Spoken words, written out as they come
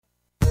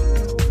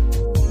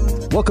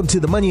Welcome to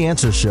the Money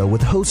Answer Show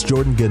with host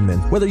Jordan Goodman.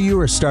 Whether you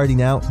are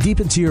starting out,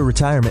 deep into your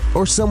retirement,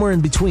 or somewhere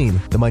in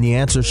between, the Money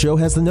Answer Show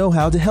has the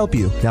know-how to help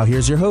you. Now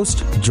here's your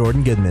host,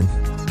 Jordan Goodman.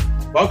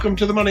 Welcome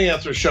to the Money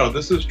Answer Show.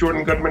 This is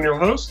Jordan Goodman, your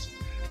host.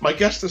 My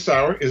guest this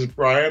hour is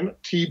Brian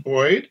T.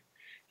 Boyd.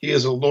 He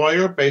is a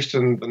lawyer based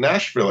in the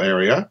Nashville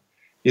area.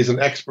 He's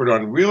an expert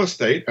on real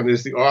estate and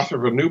is the author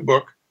of a new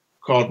book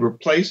called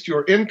Replace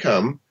Your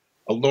Income,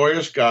 A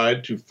Lawyer's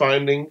Guide to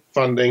Finding,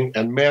 Funding,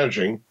 and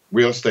Managing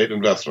Real Estate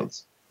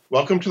Investments.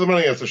 Welcome to the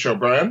Money Answer Show,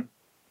 Brian.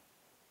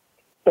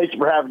 Thank you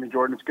for having me,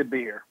 Jordan. It's good to be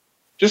here.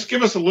 Just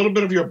give us a little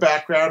bit of your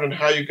background and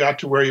how you got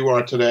to where you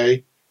are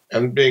today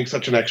and being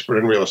such an expert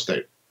in real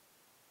estate.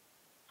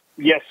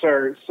 Yes,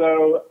 sir.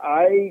 So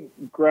I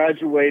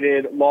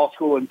graduated law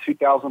school in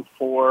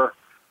 2004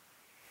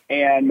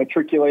 and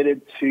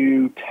matriculated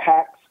to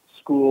tax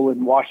school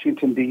in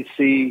Washington,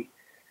 D.C.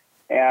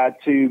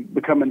 To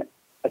become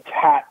a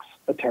tax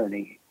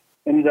attorney.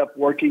 Ended up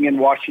working in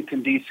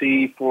Washington,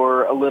 D.C.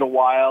 for a little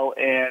while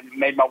and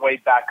made my way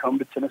back home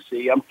to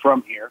Tennessee. I'm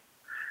from here.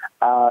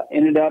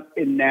 Ended up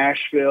in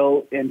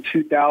Nashville in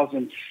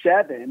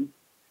 2007.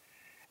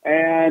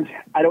 And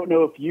I don't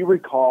know if you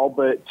recall,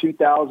 but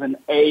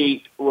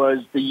 2008 was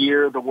the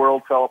year the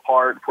world fell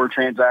apart for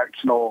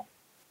transactional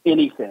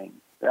anything,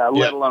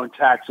 let alone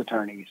tax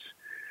attorneys.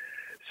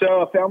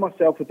 So I found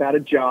myself without a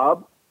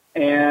job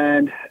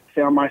and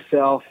found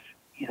myself,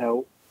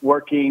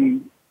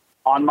 working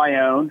on my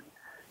own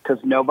because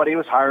nobody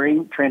was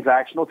hiring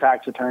transactional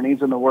tax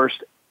attorneys in the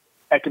worst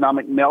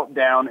economic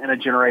meltdown in a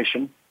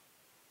generation.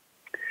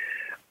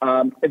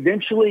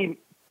 Eventually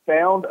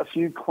found a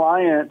few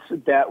clients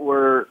that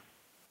were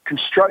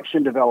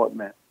construction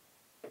development,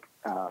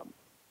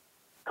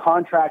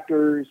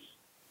 contractors,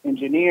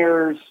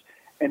 engineers,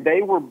 and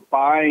they were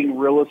buying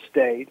real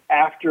estate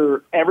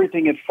after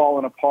everything had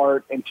fallen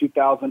apart in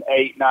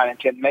 2008, 9, and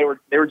 10. They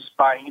were just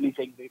buying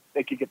anything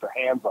they could get their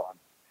hands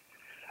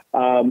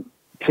on.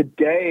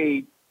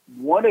 Today,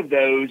 one of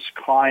those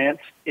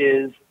clients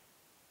is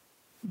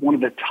one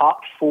of the top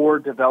 4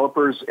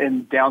 developers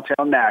in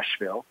downtown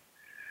Nashville,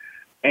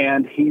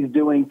 and he's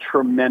doing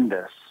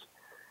tremendous.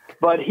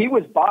 But he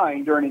was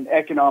buying during an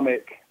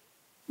economic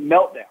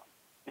meltdown.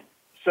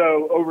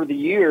 So over the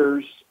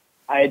years,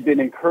 I had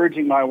been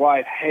encouraging my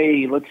wife,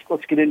 hey,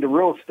 let's get into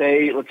real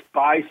estate. Let's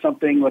buy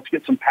something. Let's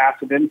get some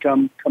passive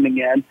income coming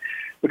in.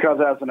 Because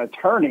as an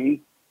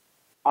attorney,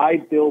 I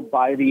bill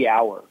by the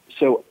hour.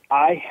 So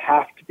I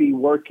have to be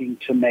working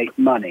to make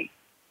money.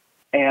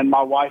 And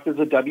my wife is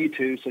a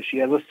W-2, so she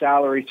has a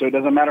salary, so it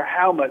doesn't matter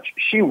how much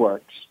she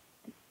works.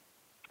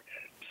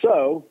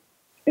 So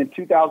in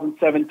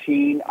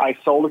 2017, I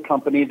sold a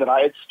company that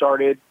I had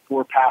started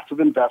for passive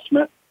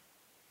investment.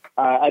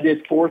 I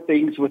did 4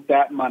 things with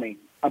that money.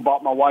 I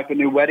bought my wife a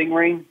new wedding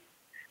ring.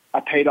 I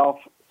paid off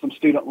some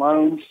student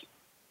loans.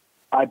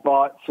 I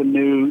bought some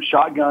new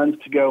shotguns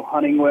to go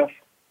hunting with.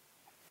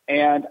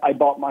 And I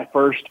bought my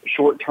first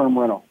short-term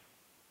rental.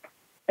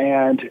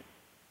 And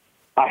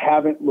I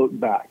haven't looked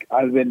back.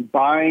 I've been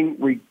buying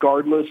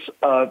regardless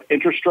of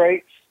interest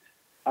rates.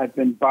 I've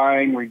been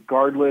buying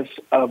regardless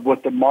of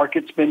what the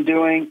market's been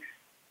doing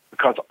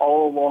because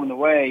all along the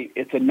way,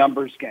 it's a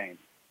numbers game.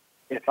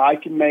 If I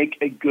can make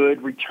a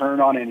good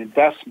return on an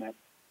investment,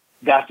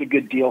 that's a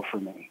good deal for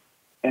me.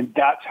 And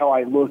that's how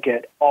I look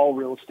at all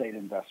real estate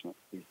investments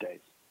these days.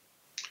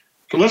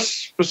 So let's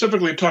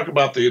specifically talk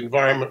about the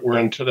environment we're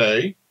in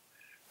today.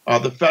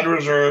 The Federal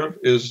Reserve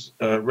is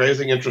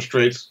raising interest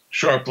rates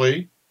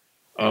sharply.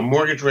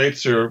 Mortgage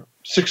rates are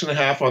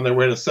 6.5% on their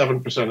way to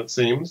 7%, it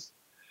seems.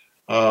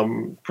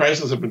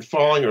 Prices have been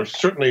falling, or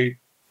certainly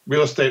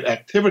real estate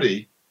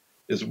activity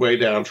is way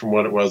down from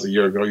what it was a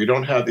year ago. You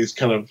don't have these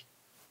kind of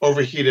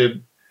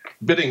overheated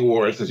bidding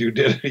wars as you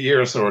did a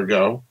year or so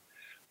ago.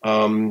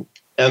 And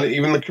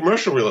even the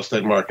commercial real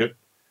estate market,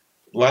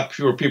 a lot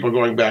fewer people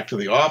going back to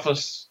the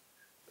office.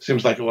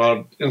 Seems like a lot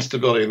of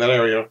instability in that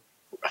area.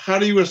 How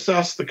do you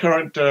assess the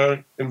current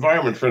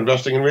environment for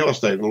investing in real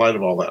estate in light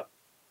of all that?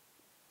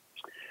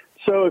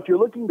 So if you're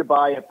looking to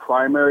buy a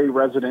primary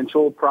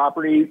residential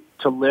property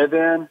to live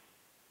in,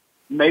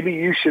 maybe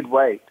you should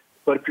wait.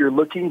 But if you're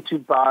looking to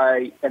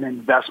buy an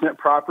investment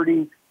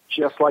property,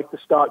 just like the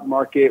stock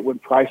market, when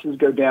prices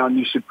go down,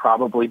 you should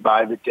probably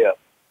buy the dip.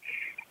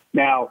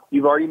 Now,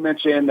 you've already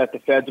mentioned that the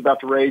Fed's about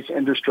to raise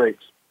interest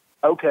rates.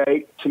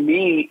 Okay, to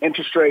me,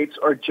 interest rates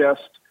are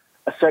just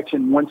a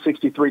Section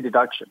 163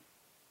 deduction.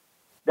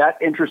 That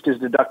interest is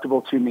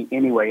deductible to me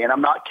anyway, and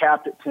I'm not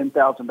capped at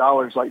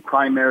 $10,000 like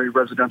primary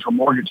residential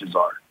mortgages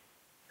are.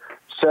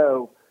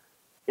 So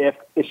if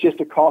it's just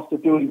a cost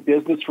of doing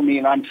business for me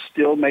and I'm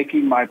still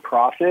making my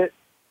profit,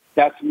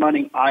 that's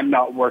money I'm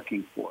not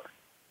working for.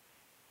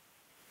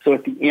 So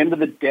at the end of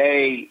the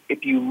day,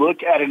 if you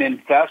look at an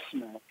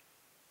investment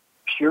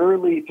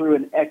purely through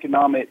an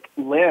economic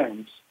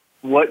lens,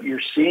 what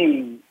you're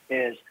seeing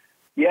is,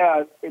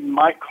 yeah, it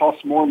might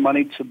cost more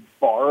money to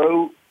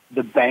borrow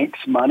the bank's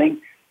money,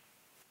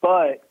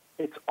 but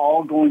it's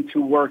all going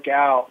to work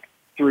out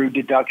through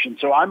deduction.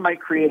 So I might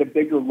create a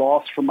bigger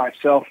loss for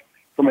myself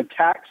from a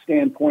tax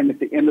standpoint at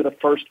the end of the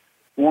first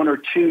 1 or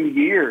 2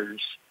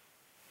 years,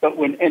 but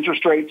when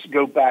interest rates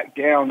go back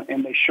down,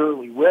 and they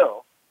surely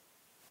will,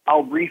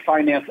 I'll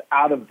refinance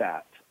out of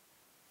that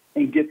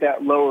and get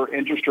that lower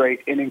interest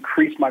rate and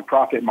increase my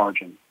profit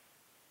margin.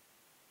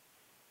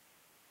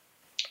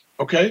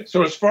 Okay,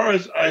 so as far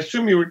as, I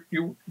assume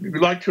you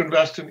like to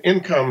invest in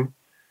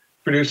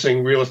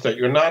income-producing real estate.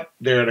 You're not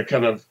there to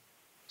kind of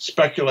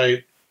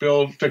speculate,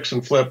 build, fix,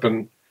 and flip,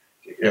 and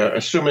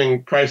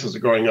assuming prices are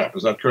going up.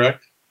 Is that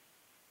correct?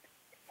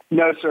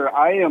 No, sir.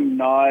 I am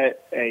not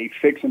a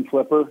fix and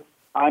flipper.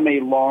 I'm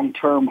a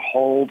long-term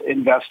hold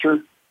investor.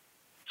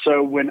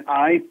 So when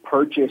I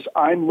purchase,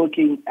 I'm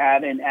looking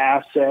at an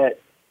asset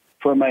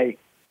from a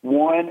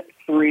 1,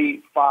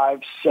 3, 5,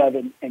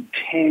 7, and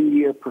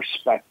 10-year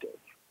perspective,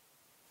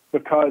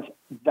 because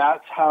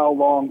that's how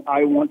long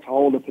I want to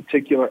hold a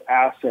particular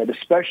asset,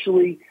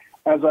 especially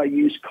as I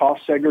use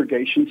cost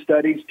segregation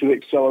studies to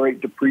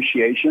accelerate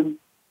depreciation.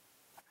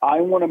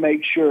 I want to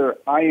make sure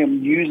I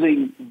am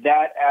using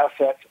that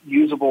asset's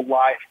usable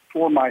life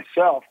for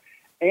myself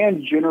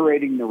and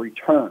generating the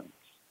returns.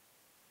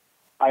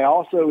 I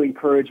also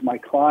encourage my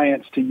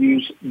clients to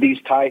use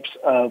these types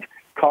of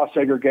cost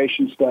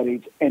segregation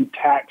studies and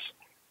tax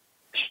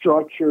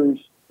structures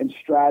and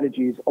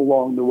strategies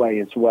along the way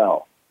as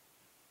well.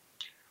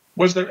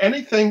 Was there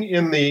anything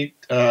in the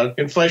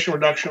Inflation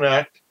Reduction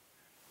Act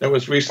that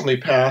was recently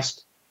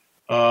passed?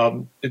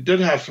 It did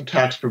have some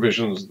tax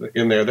provisions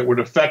in there that would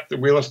affect the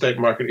real estate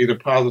market either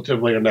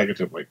positively or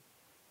negatively.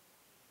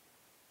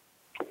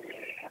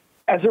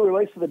 As it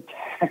relates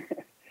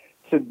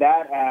to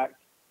that act,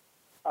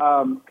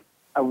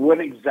 I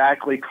wouldn't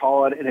exactly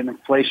call it an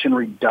Inflation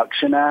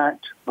Reduction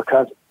Act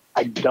because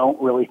I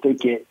don't really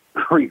think it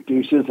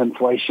reduces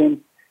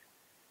inflation.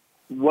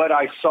 What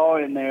I saw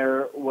in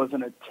there was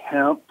an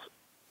attempt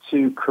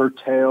to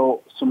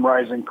curtail some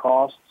rising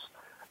costs,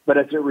 but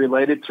as it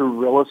related to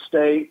real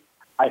estate,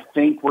 I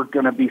think we're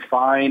going to be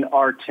fine.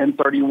 Our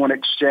 1031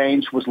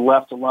 exchange was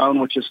left alone,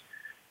 which is,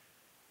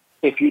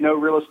 if you know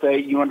real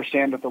estate, you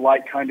understand that the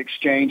like-kind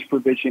exchange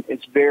provision is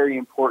very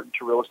important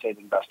to real estate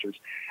investors.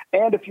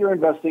 And if you're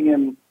investing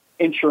in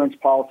insurance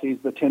policies,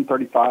 the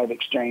 1035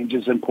 exchange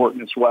is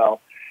important as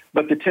well.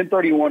 But the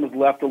 1031 is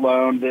left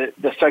alone.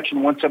 The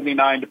Section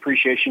 179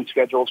 depreciation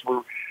schedules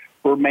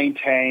were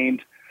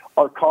maintained.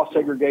 Our cost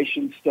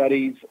segregation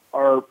studies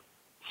are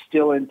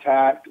still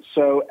intact.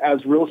 So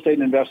as real estate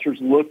investors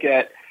look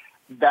at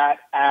that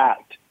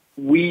act,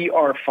 we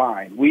are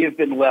fine. We have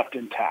been left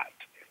intact.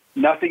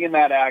 Nothing in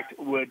that act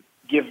would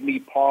give me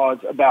pause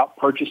about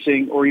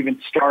purchasing or even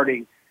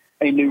starting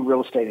a new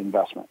real estate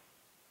investment.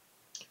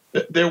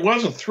 There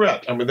was a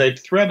threat. I mean, they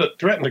threatened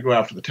to go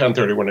after the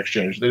 1031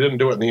 exchange. They didn't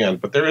do it in the end,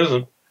 but there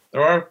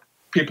are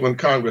people in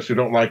Congress who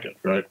don't like it,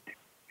 right?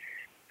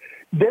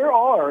 There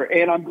are,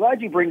 and I'm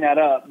glad you bring that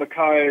up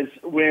because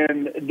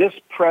when this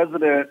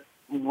president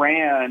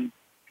ran,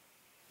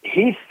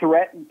 he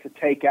threatened to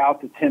take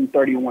out the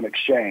 1031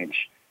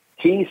 exchange.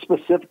 He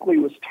specifically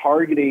was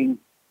targeting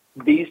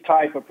these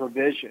type of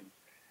provisions.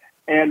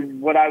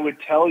 And what I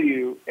would tell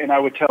you, and I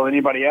would tell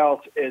anybody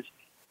else, is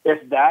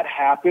if that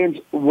happens,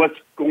 what's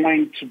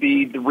going to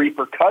be the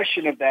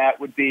repercussion of that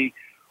would be,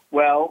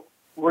 well,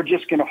 we're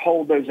just going to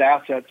hold those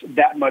assets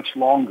that much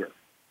longer.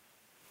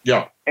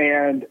 Yeah.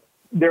 And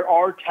there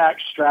are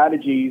tax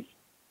strategies,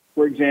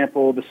 for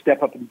example, the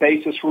step-up in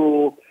basis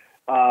rule,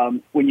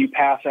 when you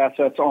pass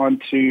assets on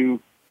to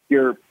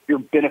your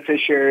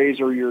beneficiaries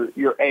or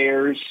your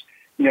heirs,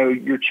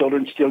 your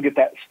children still get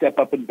that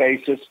step-up in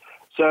basis.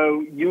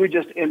 So you would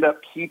just end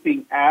up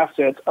keeping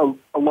assets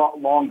a lot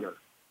longer.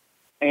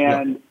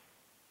 And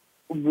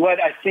what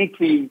I think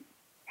the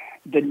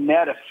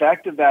net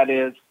effect of that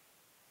is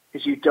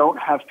you don't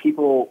have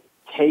people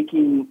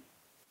taking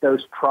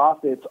those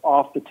profits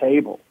off the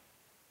table.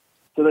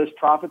 So those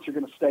profits are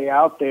going to stay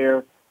out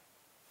there,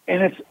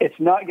 and it's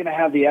not going to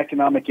have the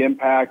economic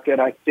impact that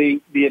I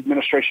think the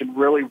administration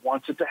really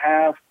wants it to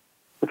have,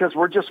 because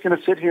we're just going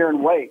to sit here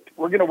and wait.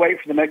 We're going to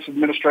wait for the next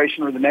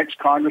administration or the next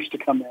Congress to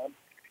come in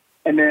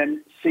and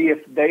then see if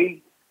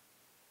they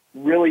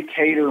really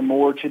cater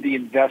more to the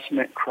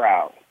investment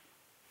crowd.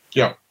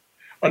 Yeah.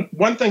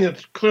 One thing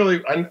that's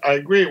clearly, I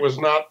agree it was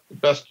not the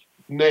best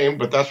name,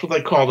 but that's what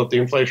they called it, the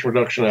Inflation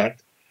Reduction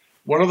Act.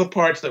 One of the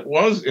parts that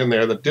was in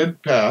there that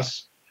did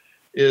pass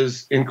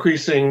is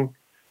increasing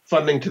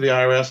funding to the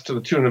IRS to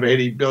the tune of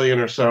 $80 billion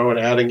or so and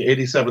adding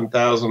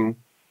 87,000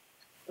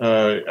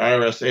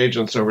 IRS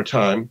agents over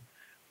time.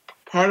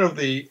 Part of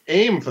the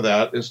aim for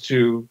that is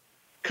to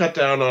cut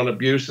down on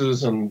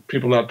abuses and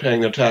people not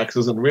paying their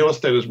taxes. And real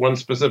estate is one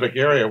specific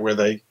area where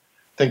they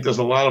think there's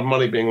a lot of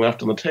money being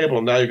left on the table.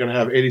 And now you're going to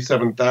have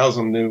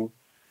 87,000 new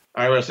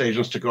IRS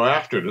agents to go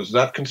after. Does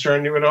that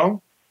concern you at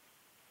all?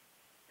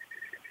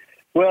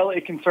 Well,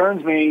 it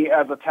concerns me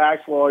as a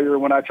tax lawyer.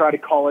 When I try to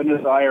call into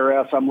the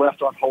IRS, I'm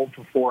left on hold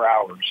for 4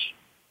 hours.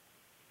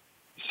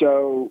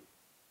 So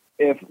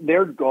if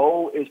their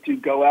goal is to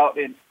go out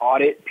and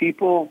audit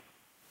people,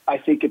 I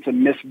think it's a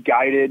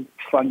misguided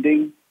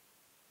funding.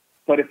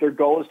 But if their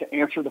goal is to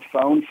answer the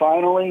phone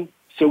finally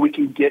so we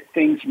can get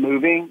things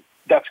moving,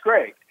 that's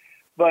great.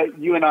 But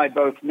you and I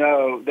both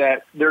know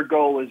that their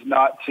goal is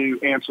not to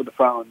answer the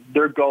phone.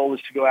 Their goal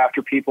is to go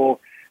after people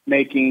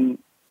making,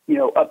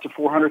 up to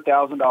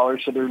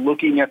 $400,000. So they're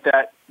looking at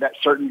that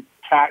certain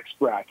tax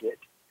bracket.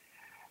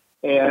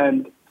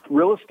 And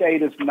real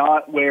estate is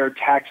not where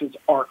taxes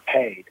aren't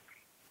paid.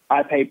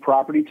 I pay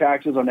property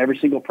taxes on every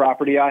single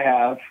property I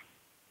have.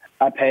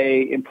 I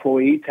pay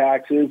employee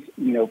taxes,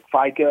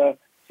 FICA,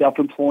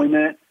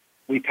 self-employment.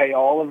 We pay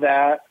all of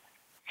that.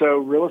 So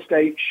real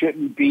estate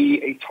shouldn't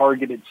be a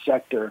targeted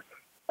sector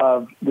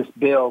of this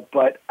bill,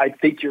 but I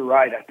think you're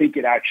right. I think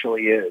it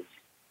actually is.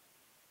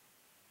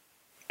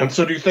 And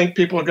so do you think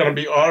people are going to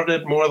be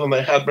audited more than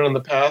they had been in the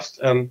past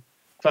and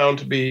found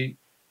to be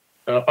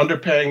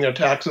underpaying their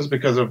taxes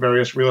because of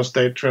various real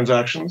estate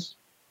transactions?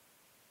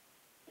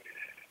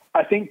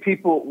 I think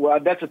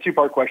that's a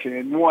two-part question.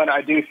 And one,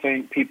 I do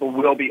think people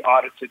will be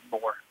audited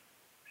more.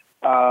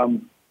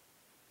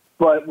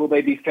 But will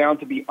they be found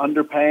to be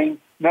underpaying?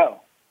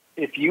 No.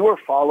 If you are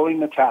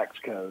following the tax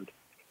code,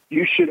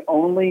 you should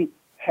only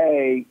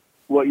pay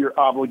what you're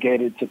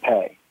obligated to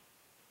pay.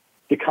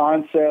 The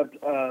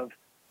concept of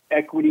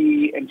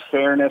equity and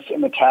fairness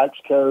in the tax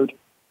code,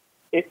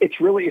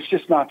 it's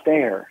just not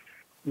there.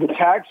 The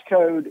tax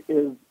code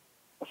is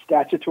a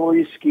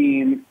statutory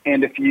scheme,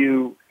 and if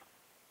you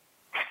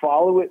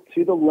follow it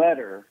to the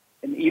letter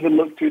and even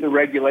look through the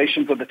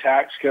regulations of the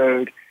tax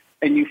code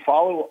and you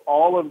follow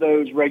all of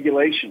those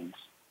regulations,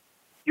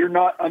 you're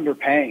not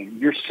underpaying.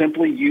 You're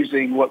simply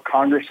using what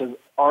Congress has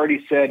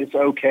already said it's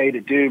okay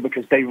to do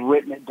because they've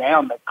written it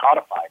down, they've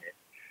codified it.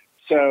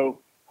 So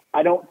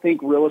I don't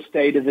think real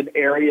estate is an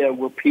area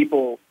where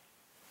people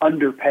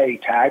underpay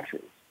taxes.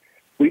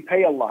 We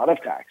pay a lot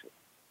of taxes.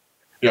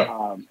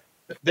 Yeah.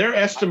 They're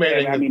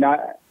estimating.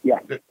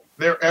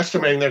 They're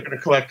estimating they're going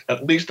to collect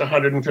at least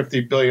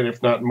 $150 billion,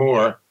 if not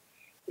more,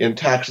 in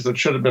taxes that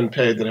should have been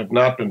paid that have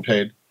not been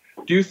paid.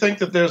 Do you think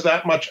that there's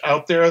that much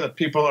out there that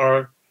people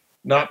are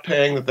not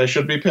paying that they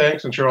should be paying,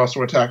 since you're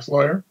also a tax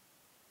lawyer?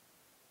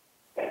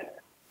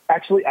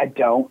 Actually, I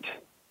don't.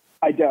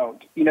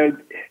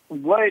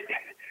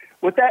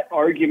 What that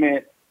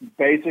argument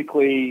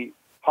basically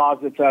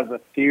posits as a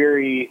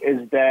theory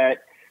is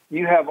that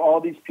you have all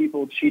these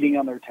people cheating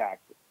on their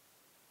taxes.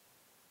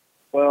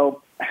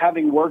 Well,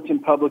 having worked in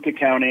public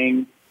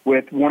accounting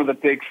with one of the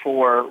big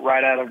four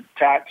right out of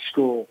tax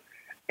school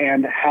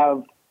and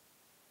have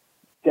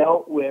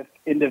dealt with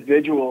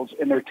individuals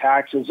in their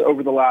taxes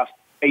over the last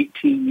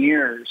 18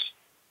 years,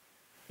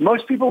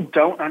 most people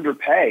don't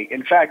underpay.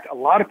 In fact, a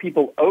lot of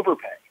people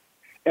overpay.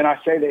 And I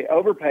say they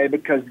overpay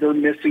because they're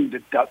missing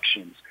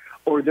deductions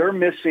or they're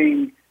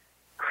missing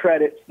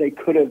credits they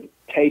could have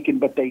taken,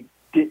 but they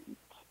didn't.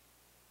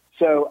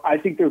 So I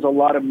think there's a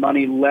lot of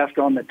money left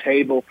on the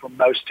table for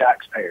most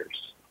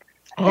taxpayers.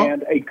 Uh-huh.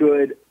 And a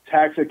good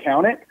tax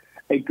accountant,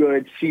 a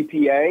good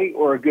CPA,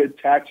 or a good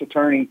tax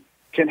attorney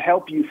can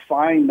help you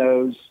find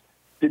those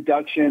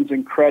deductions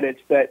and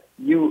credits that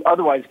you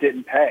otherwise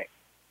didn't pay.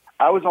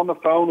 I was on the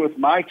phone with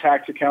my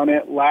tax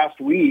accountant last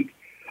week,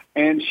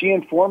 and she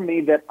informed me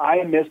that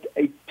I missed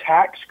a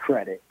tax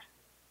credit.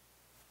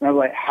 And I was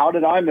like, how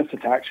did I miss a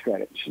tax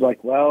credit? She's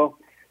like, well,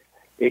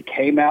 it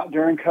came out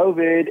during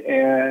COVID,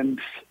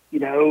 and,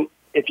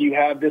 if you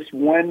have this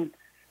one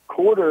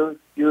quarter,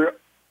 you're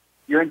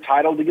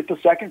entitled to get the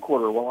second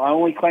quarter. Well, I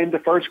only claimed the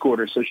first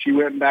quarter, so she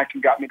went back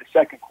and got me the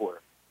second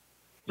quarter.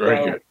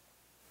 Very good.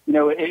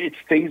 It's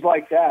things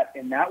like that,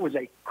 and that was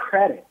a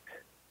credit.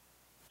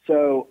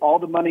 So all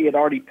the money had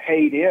already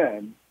paid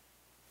in.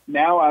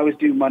 Now I was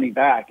due money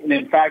back. And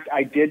in fact,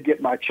 I did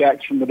get my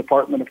checks from the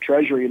Department of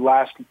Treasury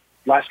last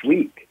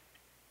week.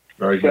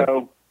 Very good.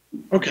 So,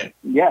 okay.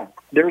 Yeah,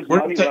 there's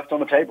money left on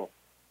the table.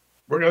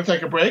 We're going to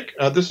take a break.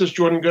 This is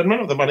Jordan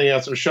Goodman of the Money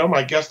Answer Show.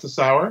 My guest this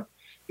hour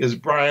is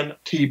Brian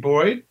T.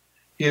 Boyd.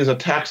 He is a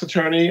tax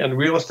attorney and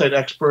real estate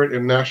expert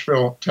in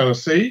Nashville,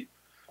 Tennessee.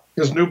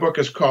 His new book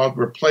is called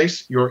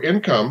Replace Your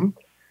Income,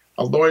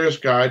 A Lawyer's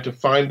Guide to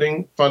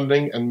Finding,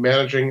 Funding, and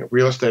Managing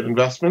Real Estate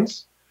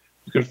Investments.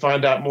 You can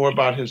find out more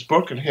about his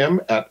book and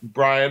him at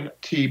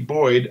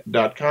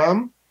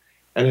briantboyd.com,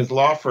 and his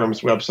law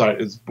firm's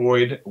website is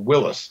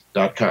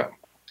boydwillis.com.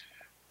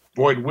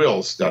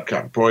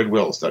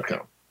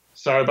 boydwills.com.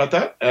 Sorry about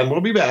that, and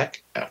we'll be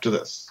back after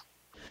this.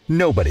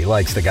 Nobody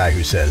likes the guy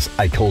who says,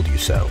 "I told you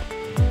so."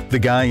 The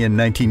guy in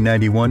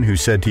 1991 who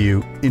said to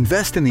you,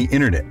 "Invest in the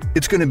internet,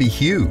 it's going to be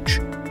huge."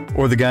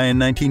 Or the guy in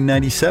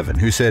 1997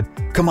 who said,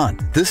 "Come on,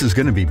 this is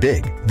going to be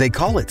big. They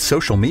call it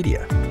social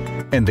media."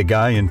 And the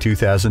guy in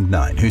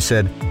 2009 who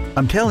said,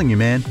 "I'm telling you,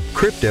 man,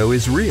 crypto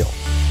is real."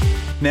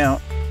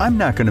 Now, I'm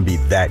not going to be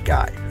that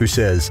guy who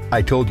says,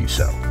 "I told you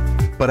so."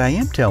 But I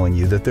am telling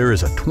you that there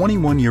is a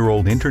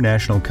 21-year-old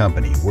international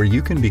company where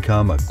you can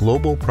become a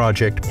global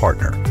project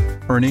partner,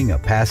 earning a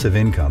passive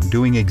income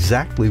doing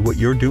exactly what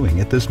you're doing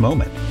at this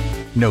moment.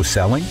 No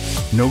selling,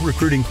 no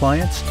recruiting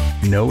clients,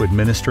 no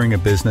administering a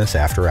business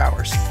after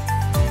hours.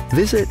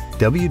 Visit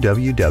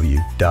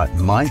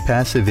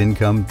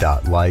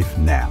www.mypassiveincome.life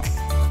now.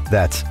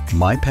 That's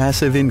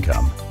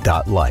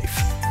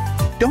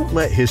mypassiveincome.life. Don't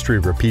let history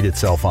repeat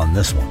itself on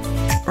this one.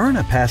 Earn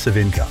a passive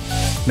income.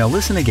 Now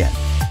listen again.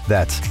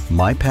 That's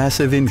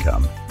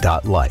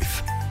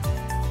mypassiveincome.life.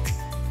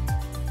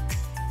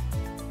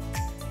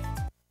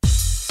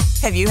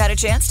 Have you had a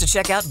chance to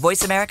check out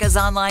Voice America's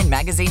online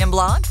magazine and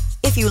blog?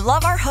 If you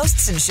love our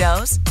hosts and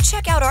shows,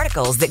 check out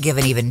articles that give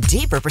an even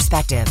deeper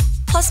perspective,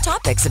 plus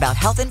topics about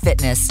health and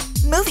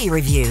fitness, movie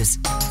reviews,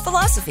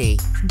 philosophy,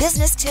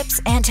 business tips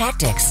and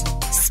tactics,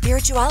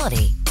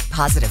 spirituality,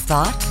 positive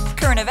thought,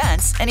 current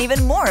events, and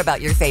even more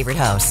about your favorite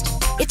host.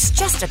 It's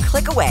just a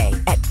click away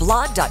at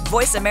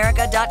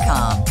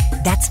blog.voiceamerica.com.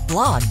 That's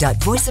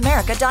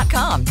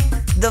blog.voiceamerica.com.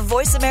 The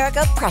Voice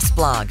America Press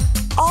Blog.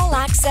 All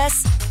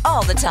access,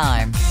 all the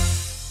time.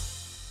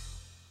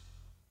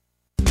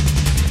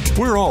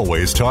 We're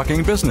always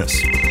talking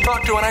business.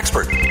 Talk to an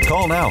expert.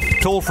 Call now,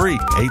 toll free,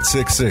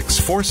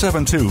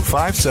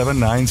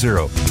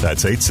 866-472-5790.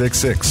 That's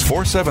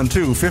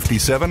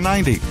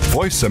 866-472-5790.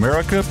 Voice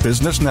America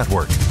Business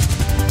Network.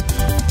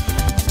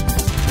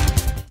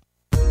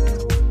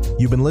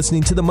 You've been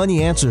listening to the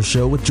Money Answer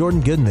Show with Jordan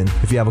Goodman.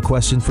 If you have a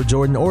question for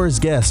Jordan or his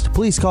guest,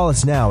 please call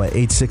us now at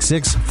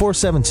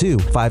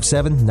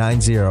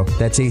 866-472-5790.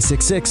 That's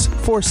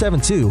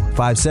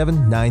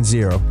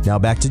 866-472-5790. Now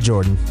back to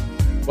Jordan.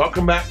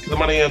 Welcome back to the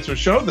Money Answer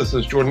Show. This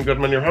is Jordan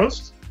Goodman, your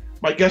host.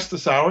 My guest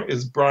this hour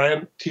is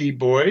Brian T.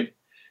 Boyd.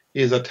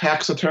 He is a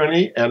tax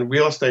attorney and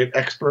real estate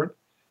expert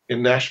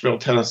in Nashville,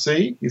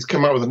 Tennessee. He's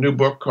come out with a new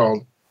book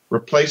called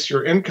Replace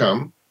Your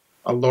Income,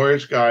 A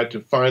Lawyer's Guide to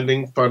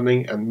Finding,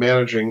 Funding, and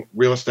Managing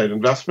Real Estate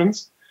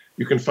Investments.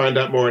 You can find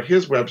out more at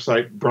his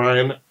website,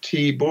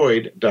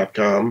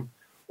 briantboyd.com,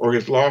 or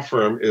his law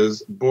firm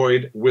is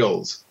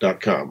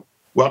boydwills.com.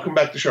 Welcome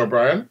back to the show,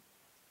 Brian.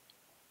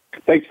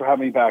 Thanks for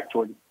having me back,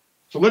 Jordan.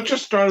 So let's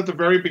just start at the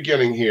very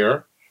beginning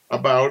here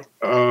about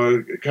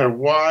kind of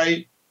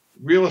why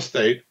real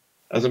estate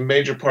as a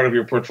major part of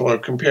your portfolio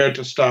compared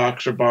to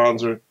stocks or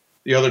bonds or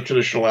the other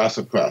traditional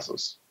asset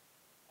classes.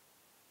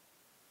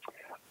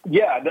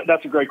 Yeah,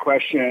 that's a great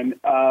question.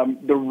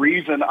 The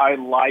reason I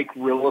like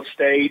real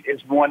estate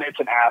is, one, it's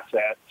an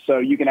asset, so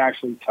you can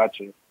actually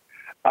touch it.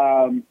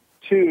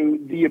 Two,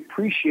 the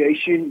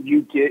appreciation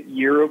you get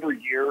year over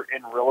year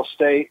in real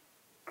estate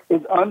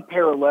is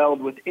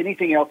unparalleled with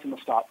anything else in the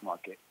stock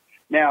market.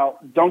 Now,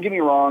 don't get me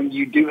wrong,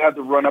 you do have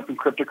the run-up in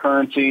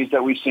cryptocurrencies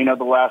that we've seen over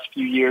the last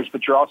few years,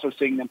 but you're also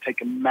seeing them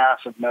take a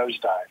massive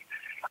nosedive.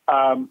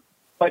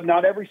 But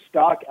not every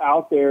stock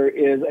out there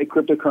is a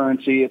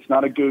cryptocurrency. It's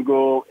not a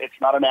Google. It's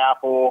not an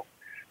Apple.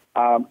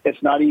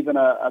 It's not even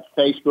a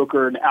Facebook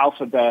or an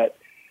Alphabet.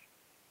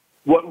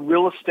 What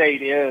real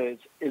estate is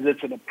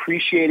it's an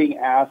appreciating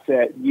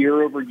asset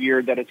year over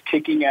year that is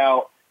kicking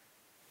out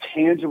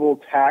tangible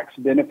tax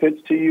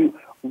benefits to you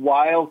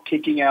while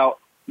kicking out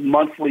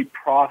monthly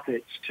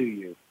profits to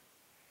you.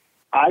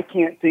 I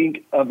can't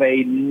think of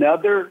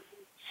another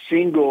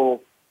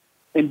single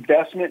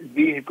investment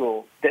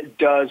vehicle that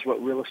does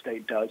what real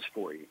estate does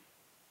for you.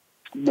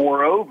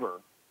 Moreover,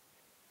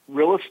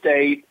 real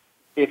estate,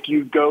 if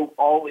you go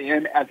all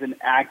in as an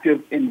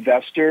active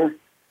investor,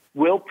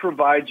 will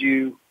provide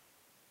you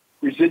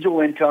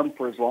residual income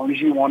for as long as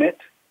you want it.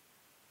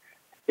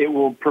 It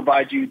will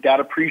provide you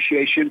that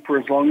appreciation for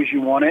as long as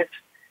you want it.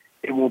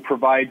 It will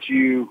provide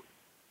you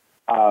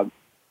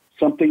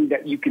something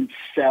that you can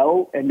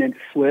sell and then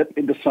flip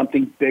into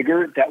something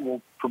bigger that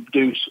will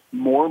produce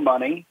more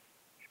money.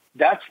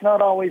 That's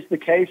not always the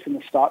case in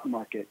the stock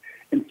market.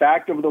 In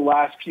fact, over the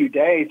last few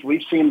days,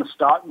 we've seen the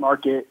stock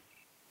market,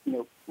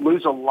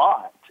 lose a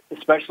lot,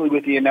 especially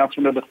with the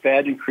announcement of the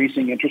Fed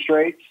increasing interest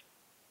rates.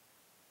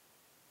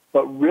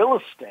 But real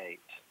estate,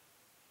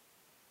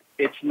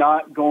 it's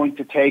not going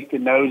to take the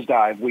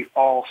nosedive we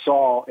all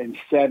saw in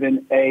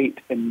 7, 8,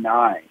 and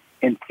 9.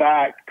 In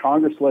fact,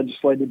 Congress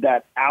legislated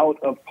that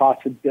out of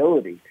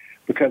possibility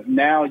because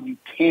now you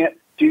can't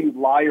do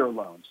liar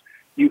loans.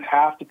 You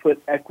have to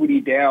put equity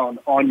down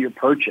on your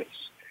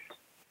purchase.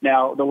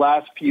 Now, the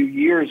last few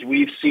years,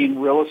 we've seen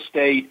real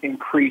estate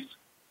increase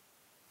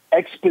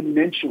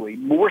exponentially,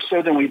 more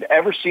so than we've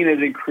ever seen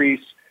it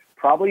increase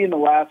probably in the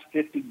last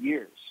 50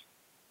 years.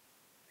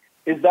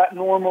 Is that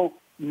normal?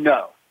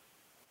 No.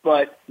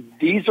 But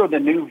these are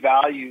the new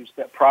values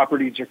that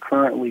properties are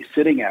currently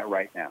sitting at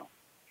right now.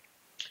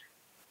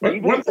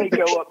 Even if they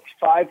go up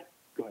 5,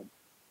 go ahead.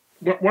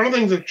 One of the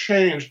things that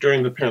changed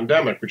during the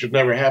pandemic, which had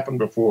never happened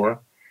before,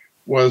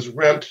 was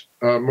rent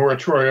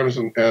moratoriums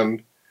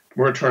and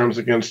moratoriums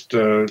against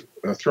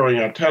throwing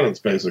out tenants,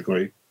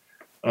 basically.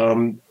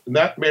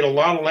 That made a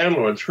lot of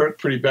landlords hurt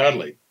pretty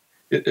badly.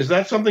 Is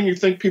that something you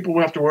think people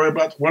will have to worry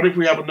about? What if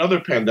we have another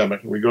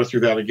pandemic and we go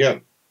through that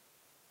again?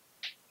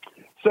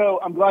 So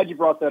I'm glad you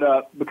brought that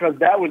up because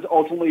that was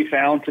ultimately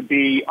found to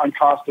be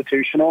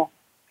unconstitutional.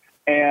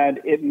 And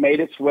it made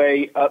its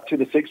way up to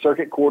the Sixth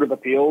Circuit Court of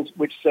Appeals,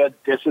 which said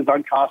this is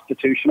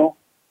unconstitutional.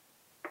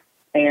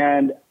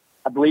 And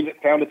I believe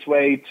it found its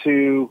way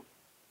to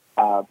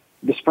the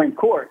Supreme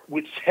Court,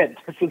 which said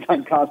this is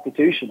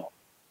unconstitutional.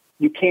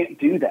 You can't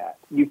do that.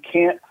 You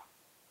can't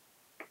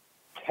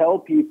tell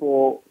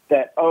people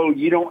that,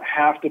 you don't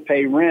have to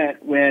pay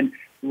rent when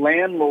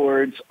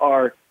landlords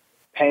are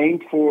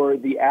paying for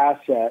the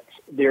assets,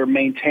 they're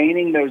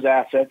maintaining those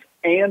assets,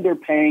 and they're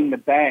paying the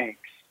banks,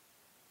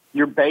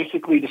 you're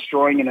basically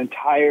destroying an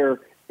entire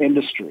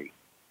industry.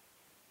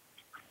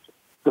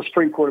 The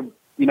Supreme Court of the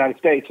United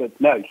States said,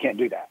 no, you can't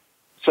do that.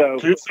 So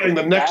you're saying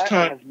the next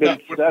time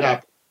that would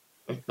happen,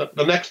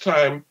 the next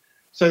time,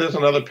 say there's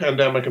another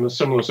pandemic in a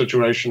similar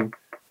situation,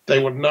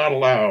 they would not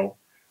allow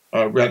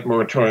rent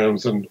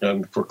moratoriums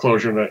and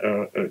foreclosure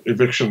and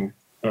eviction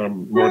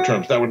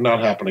moratoriums. That would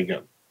not happen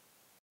again.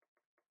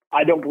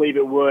 I don't believe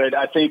it would.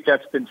 I think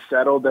that's been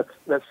settled.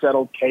 That's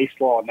settled case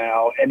law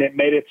now, and it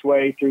made its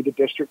way through the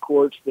district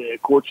courts, the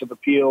courts of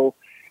appeal,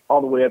 all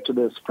the way up to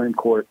the Supreme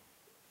Court.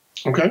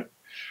 Okay.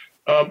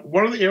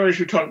 One of the areas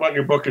you talk about in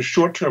your book is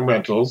short-term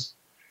rentals.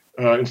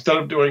 Instead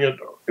of doing it,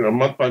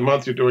 month by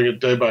month, you're doing it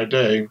day by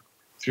day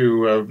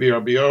through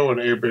VRBO and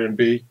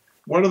Airbnb.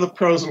 What are the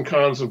pros and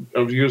cons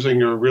of using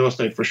your real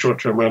estate for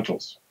short-term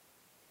rentals?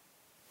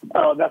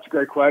 Oh, that's a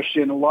great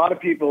question. A lot of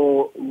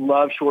people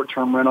love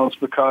short-term rentals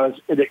because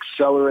it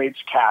accelerates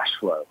cash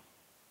flow.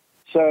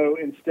 So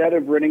instead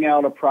of renting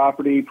out a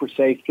property for,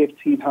 say,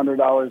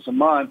 $1,500 a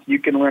month, you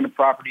can rent a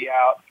property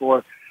out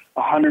for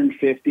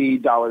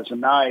 $150 a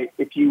night.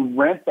 If you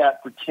rent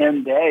that for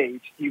 10 days,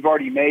 you've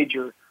already made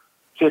your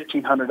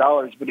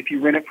 $1,500. But if you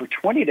rent it for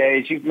 20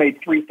 days, you've made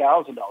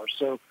 $3,000.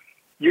 So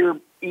you're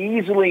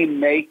easily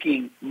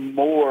making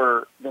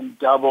more than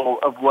double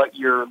of what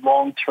your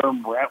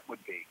long-term rent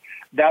would be.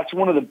 That's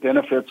one of the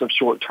benefits of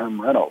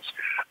short-term rentals.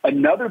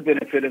 Another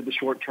benefit of the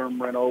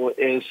short-term rental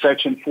is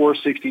Section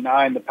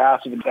 469, the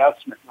passive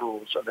investment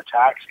rules of the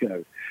tax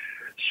code.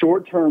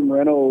 Short-term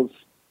rentals,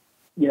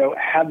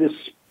 have this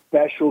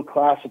special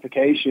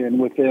classification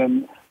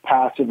within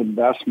passive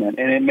investment,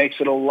 and it makes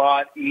it a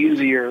lot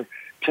easier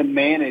to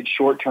manage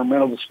short-term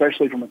rentals,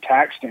 especially from a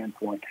tax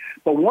standpoint.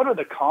 But one of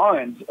the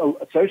cons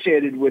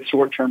associated with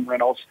short-term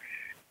rentals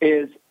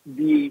is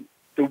the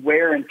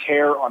wear and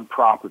tear on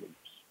properties.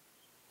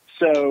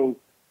 So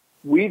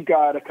we've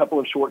got a couple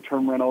of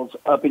short-term rentals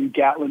up in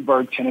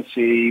Gatlinburg,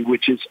 Tennessee,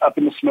 which is up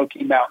in the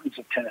Smoky Mountains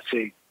of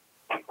Tennessee.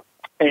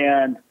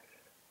 And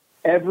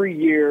every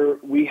year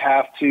we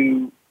have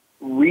to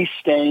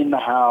restain the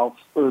house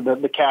or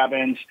the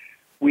cabins.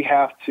 We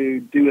have to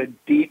do a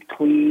deep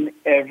clean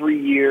every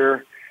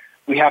year.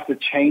 We have to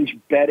change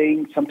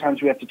bedding.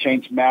 Sometimes we have to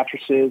change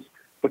mattresses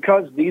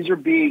because these are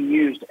being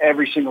used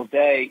every single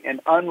day.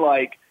 And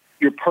unlike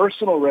your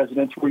personal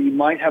residence where you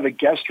might have a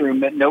guest room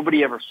that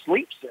nobody ever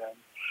sleeps in,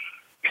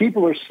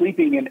 people are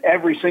sleeping in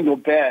every single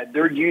bed.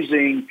 They're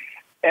using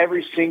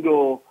every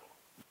single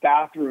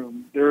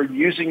bathroom. They're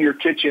using your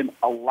kitchen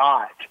a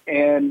lot.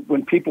 And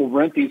when people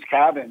rent these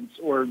cabins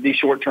or these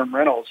short-term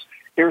rentals,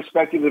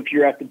 irrespective if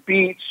you're at the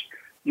beach,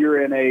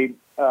 you're in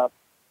a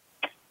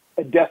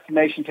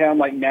destination town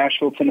like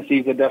Nashville, Tennessee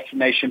is a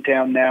destination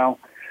town now,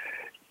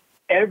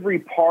 every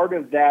part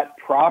of that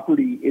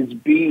property is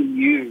being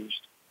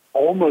used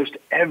almost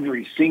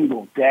every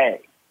single day.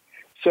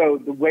 So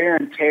the wear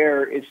and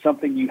tear is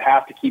something you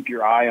have to keep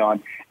your eye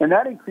on, and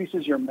that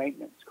increases your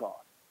maintenance cost.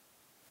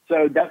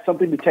 So that's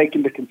something to take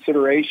into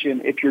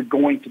consideration if you're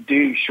going to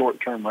do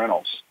short-term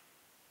rentals.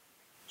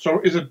 So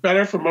is it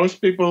better for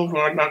most people who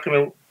are not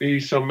going to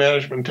be so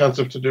management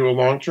intensive to do a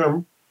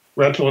long-term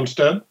rental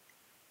instead?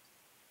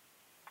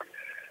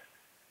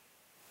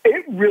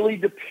 It really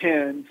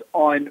depends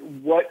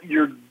on what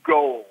your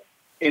goal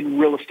in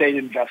real estate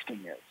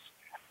investing is.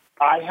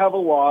 I have a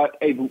lot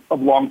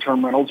of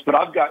long-term rentals, but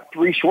I've got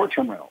 3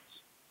 short-term rentals.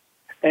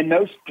 And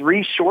those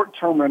 3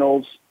 short-term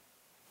rentals,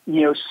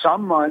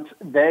 some months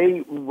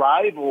they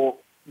rival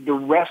the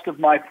rest of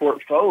my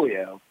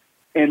portfolio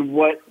in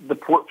what the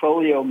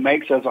portfolio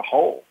makes as a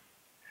whole.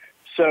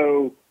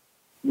 So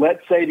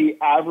let's say the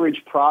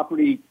average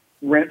property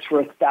rents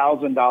for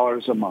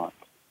 $1,000 a month.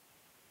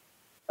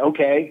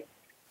 Okay,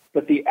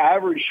 but the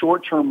average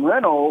short-term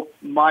rental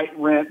might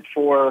rent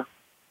for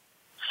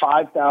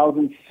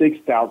 $5,000,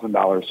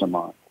 $6,000 a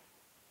month.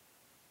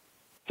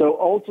 So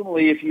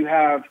ultimately, if you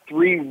have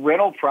 3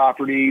 rental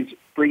properties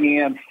bringing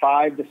in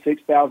 $5,000 to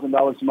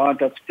 $6,000 a month,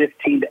 that's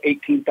 $15,000 to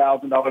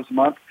 $18,000 a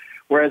month,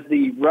 whereas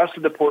the rest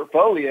of the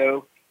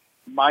portfolio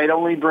might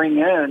only bring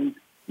in,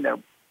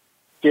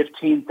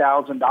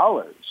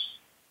 $15,000.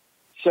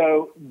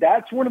 So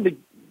that's one of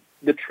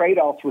the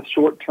trade-offs with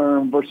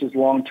short-term versus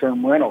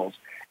long-term rentals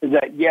is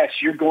that, yes,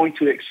 you're going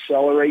to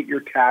accelerate your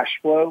cash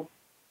flow,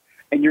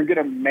 and you're going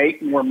to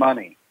make more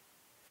money.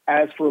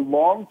 As for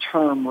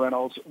long-term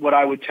rentals, what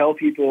I would tell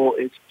people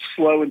is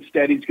slow and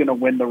steady is going to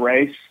win the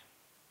race,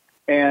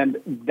 and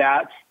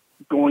that's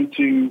going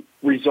to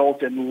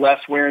result in less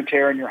wear and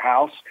tear in your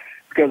house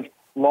because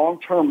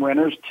long-term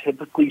renters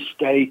typically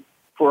stay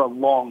for a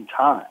long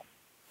time.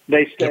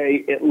 They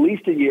stay at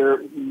least a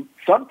year.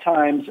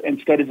 Sometimes, and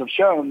studies have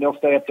shown, they'll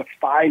stay up to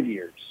 5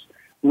 years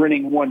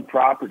renting one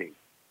property.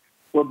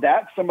 Well,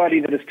 that's somebody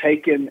that has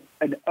taken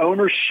an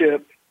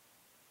ownership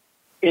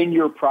in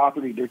your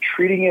property. They're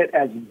treating it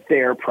as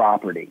their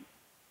property.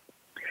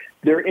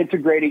 They're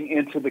integrating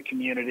into the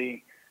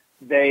community.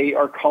 They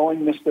are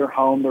calling this their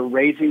home. They're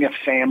raising a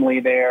family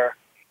there.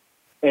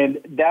 And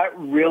that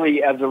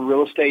really, as a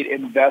real estate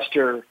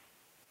investor,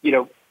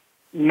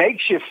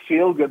 makes you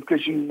feel good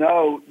because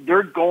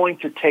they're going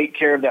to take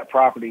care of that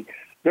property.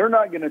 They're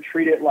not going to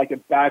treat it like a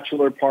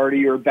bachelor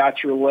party or a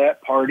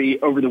bachelorette party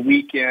over the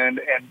weekend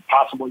and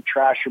possibly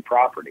trash your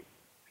property.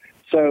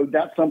 So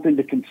that's something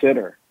to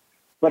consider.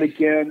 But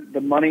again,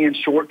 the money in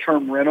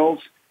short-term rentals,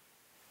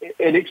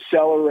 it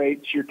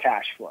accelerates your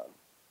cash flow.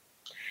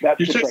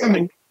 You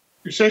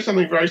say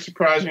something very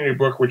surprising in your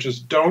book, which is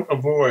don't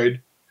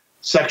avoid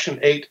Section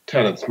 8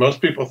 tenants.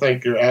 Most people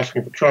think you're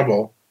asking for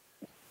trouble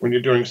when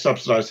you're doing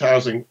subsidized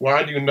housing.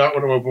 Why do you not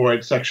want to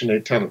avoid Section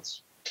 8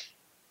 tenants?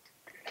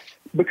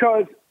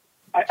 Because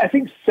I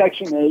think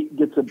Section 8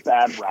 gets a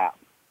bad rap.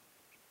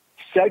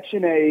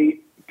 Section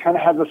 8 kind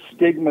of has a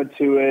stigma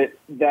to it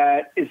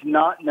that is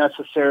not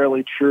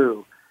necessarily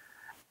true.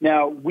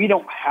 Now, we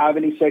don't have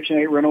any Section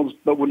 8 rentals,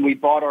 but when we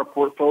bought our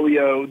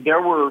portfolio,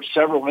 there were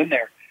several in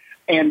there.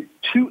 And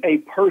to a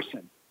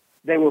person,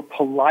 they were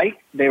polite,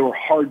 they were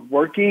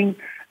hardworking,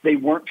 they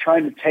weren't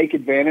trying to take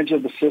advantage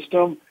of the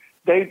system.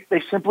 They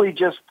simply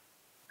just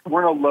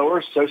weren't a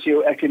lower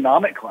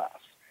socioeconomic class.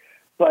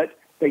 But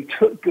they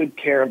took good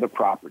care of the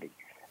property.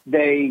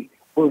 They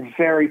were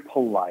very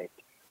polite.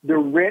 The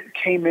rent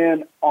came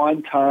in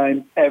on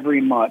time every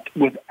month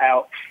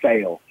without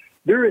fail.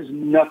 There is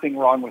nothing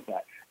wrong with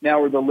that.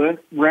 Now, are the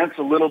rents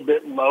a little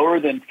bit lower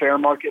than fair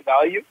market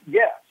value?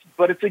 Yes,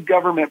 but it's a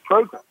government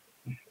program.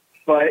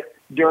 But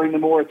during the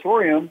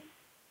moratorium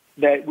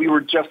that we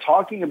were just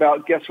talking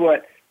about, guess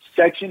what?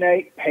 Section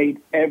 8 paid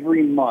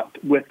every month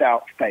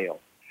without fail.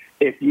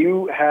 If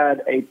you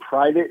had a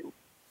private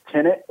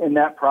tenant in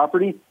that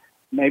property,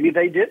 maybe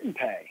they didn't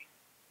pay.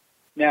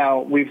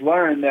 Now, we've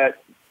learned that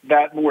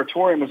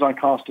moratorium was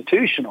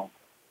unconstitutional,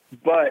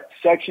 but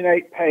Section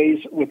 8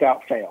 pays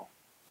without fail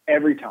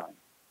every time.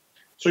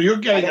 So you're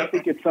getting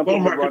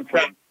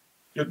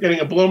You're getting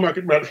a below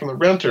market rent from the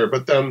renter,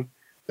 but then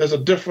there's a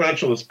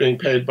differential that's being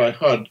paid by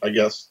HUD, I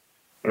guess,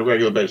 on a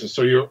regular basis.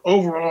 So your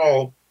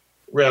overall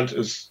rent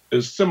is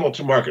similar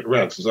to market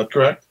rents. Is that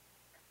correct?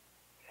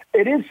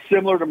 It is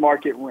similar to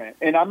market rent,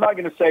 and I'm not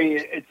going to say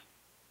it's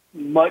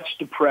much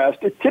depressed.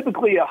 It's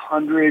typically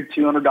 $100,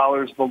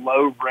 $200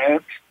 below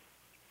rent,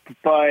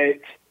 but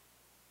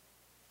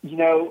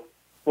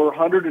for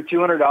 $100 to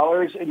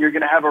 $200, and you're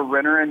going to have a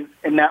renter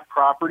in that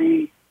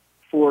property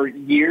for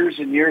years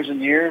and years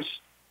and years.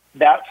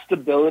 That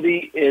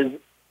stability is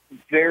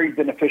very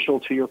beneficial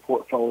to your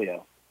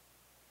portfolio.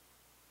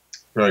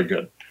 Very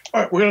good.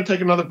 All right, we're going to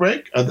take another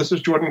break. This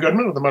is Jordan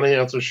Goodman of the Money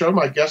Answer Show.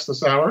 My guest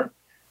this hour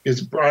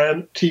is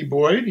Brian T.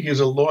 Boyd. He's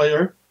a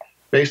lawyer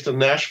based in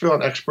Nashville,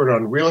 an expert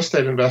on real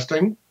estate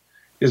investing.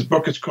 His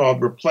book is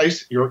called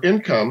Replace Your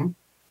Income,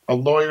 A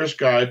Lawyer's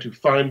Guide to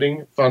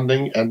Finding,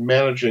 Funding, and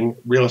Managing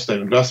Real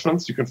Estate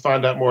Investments. You can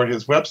find out more at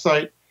his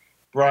website,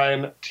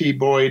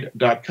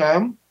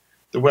 briantboyd.com.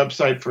 The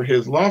website for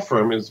his law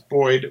firm is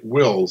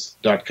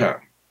boydwills.com.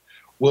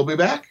 We'll be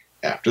back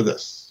after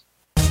this.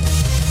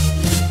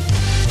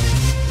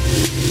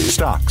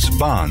 Stocks,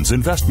 bonds,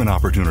 investment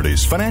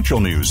opportunities, financial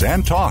news,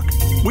 and talk.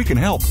 We can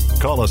help.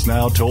 Call us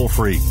now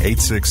toll-free,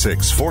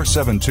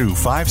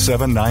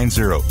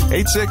 866-472-5790,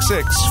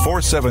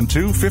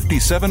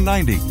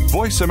 866-472-5790.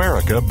 Voice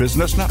America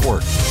Business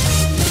Network.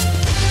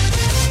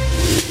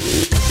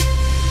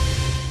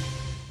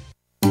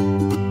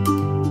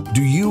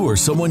 Do you or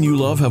someone you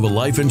love have a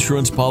life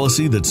insurance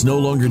policy that's no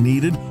longer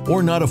needed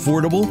or not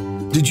affordable?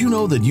 Did you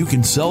know that you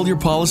can sell your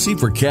policy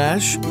for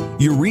cash?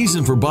 Your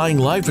reason for buying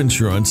life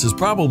insurance has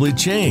probably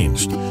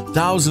changed.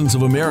 Thousands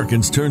of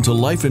Americans turn to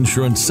life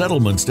insurance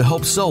settlements to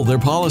help sell their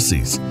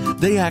policies.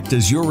 They act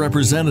as your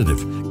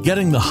representative,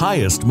 getting the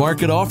highest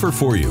market offer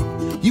for you.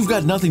 You've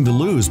got nothing to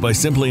lose by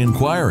simply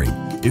inquiring.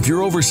 If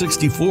you're over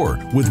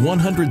 64 with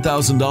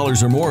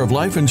 $100,000 or more of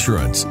life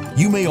insurance,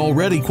 you may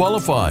already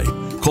qualify.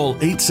 Call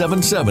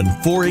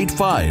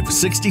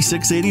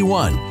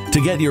 877-485-6681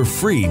 to get your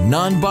free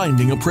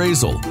non-binding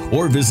appraisal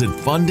or visit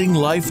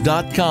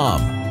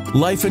fundinglife.com.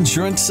 Life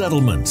Insurance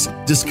Settlements.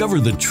 Discover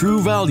the true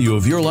value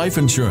of your life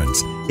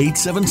insurance.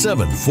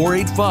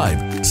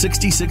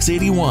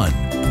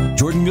 877-485-6681.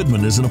 Jordan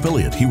Goodman is an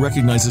affiliate. He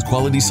recognizes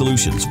quality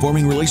solutions,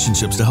 forming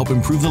relationships to help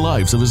improve the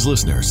lives of his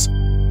listeners.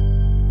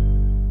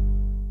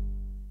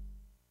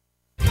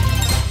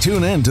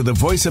 Tune in to the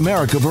Voice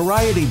America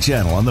Variety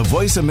channel on the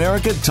Voice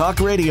America Talk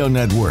Radio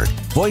Network.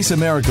 Voice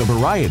America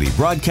Variety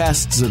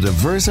broadcasts a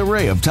diverse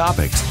array of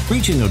topics,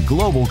 reaching a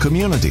global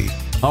community.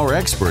 Our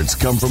experts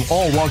come from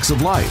all walks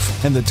of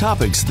life, and the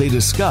topics they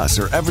discuss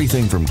are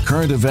everything from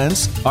current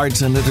events,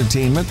 arts and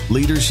entertainment,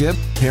 leadership,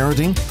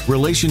 parenting,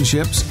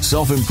 relationships,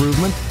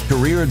 self-improvement,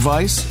 career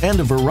advice, and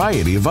a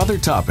variety of other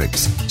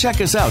topics. Check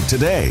us out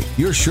today.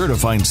 You're sure to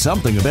find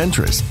something of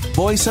interest.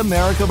 Voice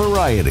America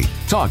Variety.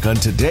 Talk on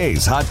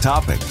today's hot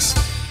topics.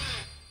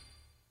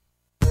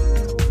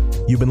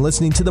 You've been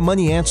listening to The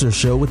Money Answer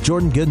Show with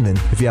Jordan Goodman.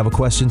 If you have a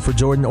question for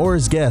Jordan or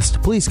his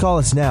guest, please call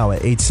us now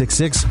at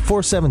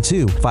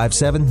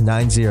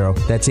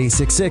 866-472-5790. That's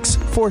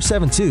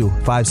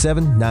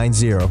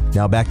 866-472-5790.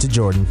 Now back to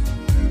Jordan.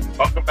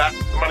 Welcome back to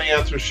the Money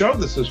Answers Show.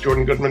 This is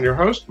Jordan Goodman, your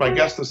host. My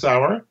guest this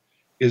hour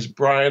is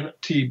Brian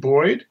T.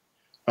 Boyd.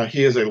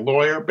 He is a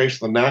lawyer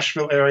based in the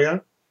Nashville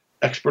area,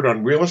 expert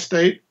on real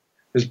estate.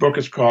 His book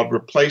is called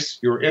Replace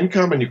Your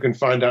Income, and you can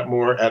find out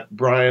more at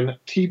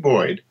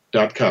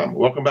briantboyd.com.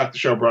 Welcome back to the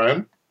show,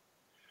 Brian.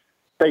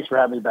 Thanks for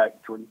having me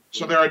back, Jordan.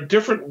 So there are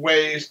different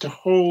ways to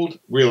hold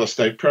real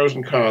estate, pros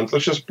and cons.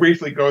 Let's just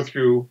briefly go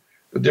through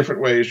the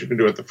different ways you can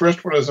do it. The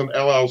first one is an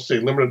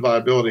LLC, limited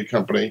liability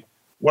company.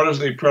 What is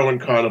the pro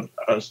and con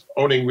of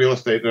owning real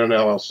estate in an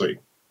LLC?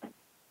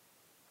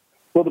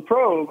 Well, the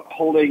pro of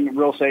holding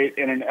real estate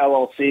in an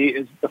LLC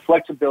is the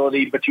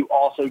flexibility, but you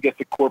also get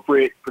the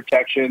corporate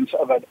protections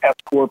of an S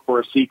Corp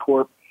or a C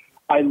Corp.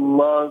 I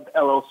love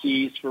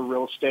LLCs for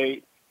real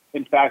estate.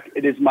 In fact,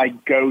 it is my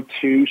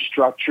go-to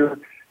structure.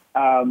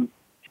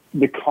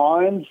 The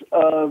cons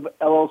of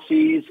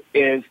LLCs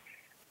is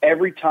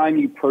every time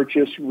you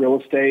purchase real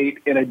estate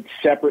in a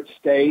separate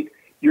state,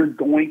 you're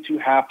going to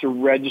have to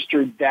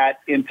register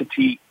that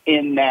entity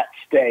in that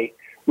state,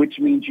 which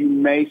means you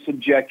may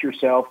subject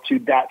yourself to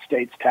that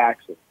state's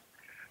taxes.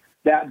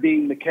 That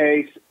being the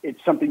case,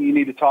 it's something you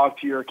need to talk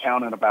to your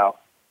accountant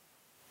about.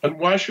 And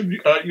why should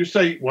you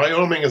say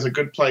Wyoming is a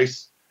good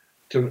place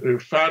to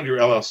found your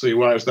LLC?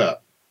 Why is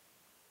that?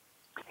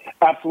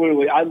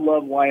 Absolutely. I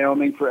love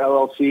Wyoming for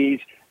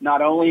LLCs.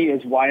 Not only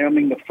is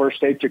Wyoming the first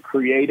state to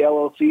create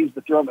LLCs,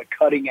 but they're on the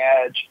cutting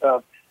edge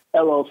of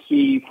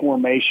LLC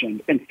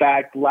formation. In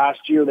fact,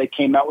 last year they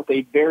came out with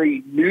a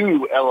very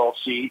new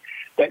LLC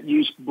that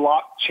used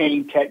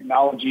blockchain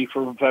technology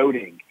for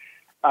voting.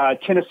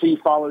 Tennessee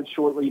followed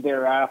shortly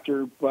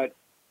thereafter, but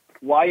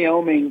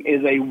Wyoming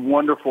is a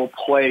wonderful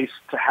place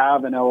to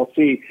have an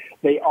LLC.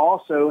 They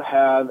also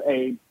have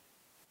it's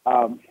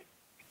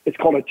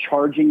called a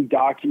charging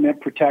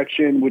document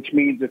protection, which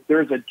means if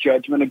there's a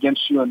judgment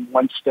against you in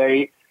one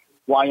state,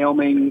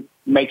 Wyoming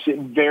makes it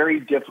very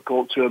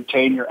difficult to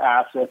obtain your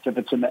assets if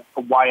it's a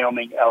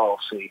Wyoming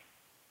LLC.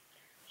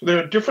 So there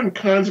are different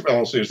kinds of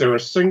LLCs. There are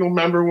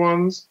single-member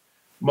ones,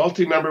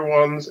 multi-member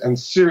ones, and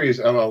series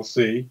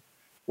LLC.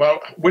 Well,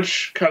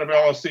 which kind of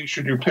LLC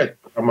should you pick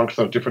amongst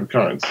those different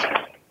kinds?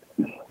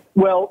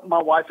 Well,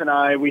 my wife and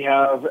I, we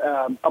have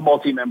a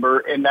multi-member,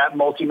 and that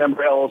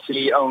multi-member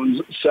LLC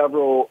owns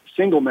several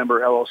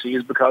single-member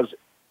LLCs because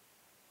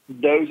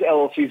those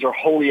LLCs are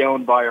wholly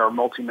owned by our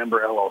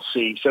multi-member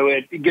LLC. So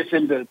it gets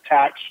into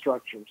tax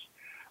structures.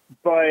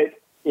 But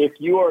if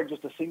you are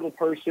just a single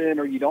person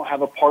or you don't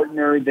have a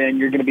partner, then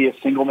you're going to be a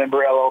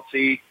single-member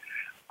LLC.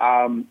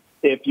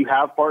 If you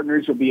have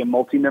partners, you'll be a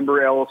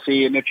multi-member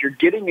LLC. And if you're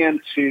getting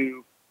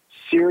into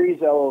series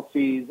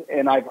LLCs,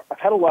 and I've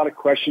had a lot of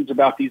questions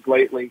about these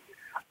lately,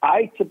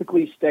 I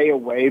typically stay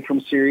away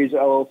from series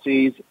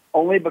LLCs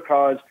only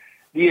because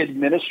the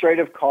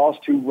administrative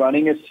cost to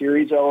running a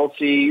series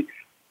LLC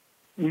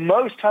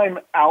most time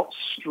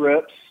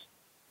outstrips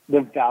the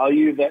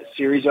value of that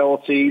series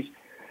LLCs.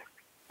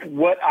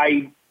 What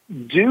I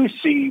do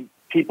see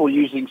people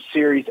using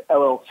series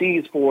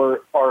LLCs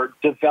for are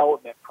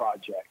development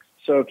projects.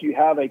 So if you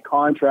have a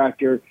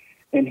contractor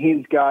and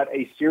he's got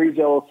a series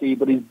LLC,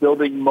 but he's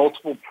building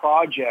multiple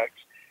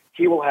projects,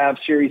 he will have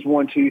series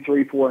 1, 2,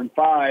 3, 4, and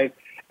 5.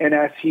 And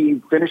as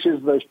he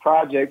finishes those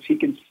projects, he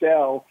can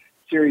sell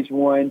series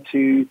 1,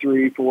 2,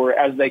 3, 4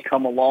 as they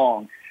come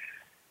along.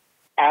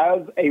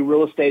 As a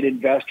real estate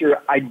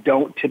investor, I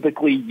don't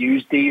typically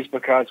use these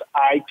because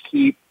I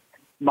keep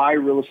my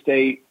real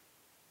estate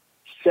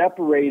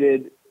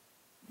separated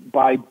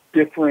by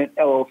different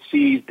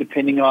LLCs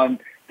depending on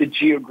the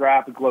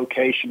geographic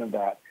location of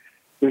that.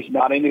 There's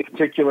not any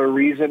particular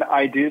reason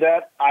I do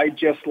that. I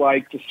just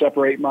like to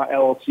separate my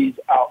LLCs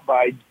out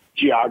by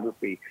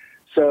geography.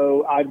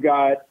 So I've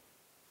got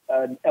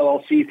an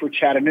LLC for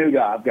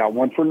Chattanooga. I've got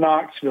one for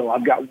Knoxville.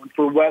 I've got one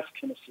for West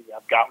Tennessee.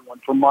 I've got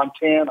one for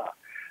Montana.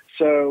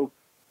 So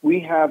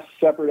we have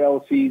separate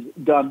LLCs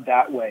done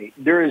that way.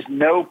 There is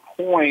no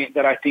point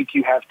that I think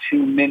you have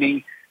too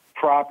many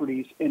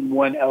properties in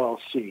one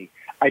LLC.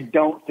 I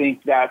don't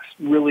think that's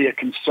really a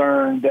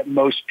concern that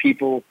most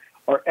people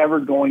are ever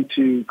going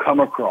to come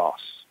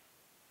across.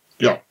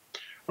 Yeah.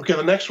 Okay,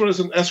 the next one is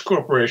an S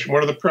corporation.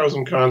 What are the pros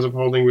and cons of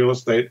holding real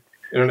estate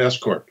in an S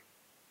corp?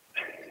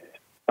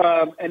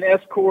 An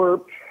S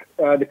corp,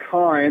 the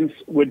cons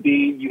would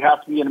be you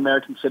have to be an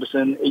American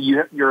citizen.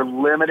 You're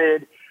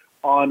limited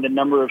on the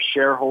number of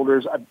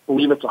shareholders. I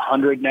believe it's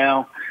 100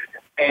 now.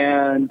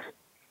 And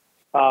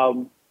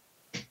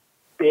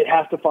it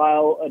has to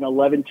file an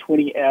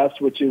 1120-S,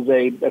 which is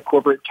a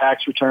corporate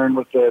tax return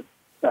with the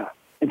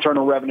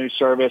Internal Revenue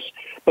Service.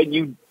 But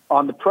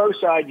on the pro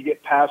side, you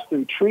get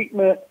pass-through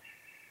treatment,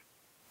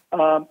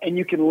 and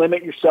you can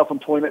limit your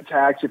self-employment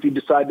tax if you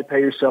decide to pay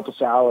yourself a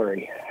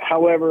salary.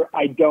 However,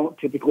 I don't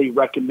typically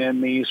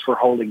recommend these for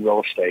holding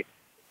real estate.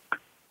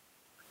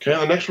 Okay,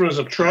 the next one is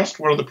a trust.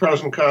 What are the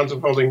pros and cons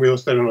of holding real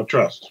estate in a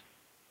trust?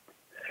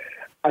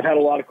 I've had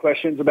a lot of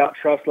questions about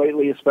trust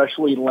lately,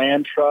 especially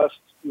land trusts.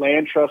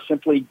 Land trusts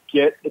simply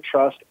get the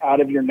trust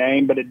out of your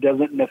name, but it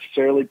doesn't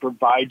necessarily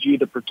provide you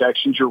the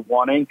protections you're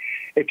wanting.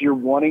 If you're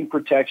wanting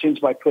protections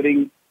by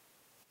putting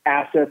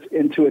assets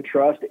into a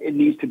trust, it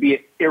needs to be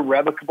an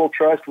irrevocable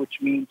trust, which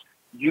means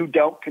you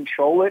don't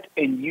control it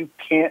and you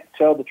can't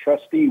tell the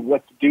trustee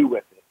what to do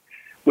with it,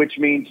 which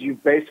means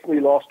you've basically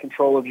lost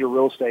control of your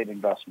real estate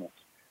investments.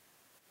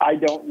 I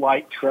don't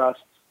like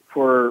trusts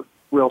for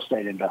real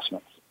estate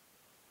investments.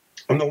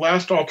 And the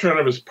last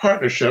alternative is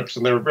partnerships,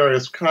 and there are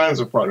various kinds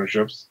of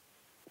partnerships,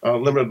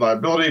 limited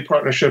liability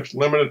partnerships,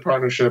 limited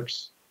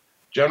partnerships,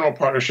 general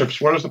partnerships.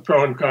 What is the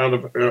pro and con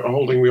of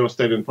holding real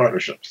estate in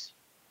partnerships?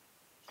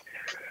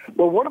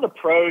 Well, one of the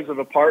pros of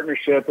a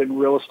partnership in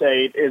real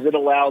estate is it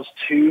allows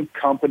two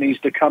companies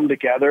to come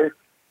together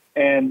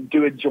and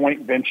do a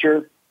joint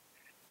venture.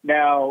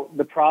 Now,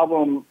 the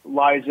problem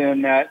lies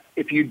in that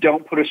if you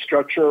don't put a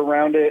structure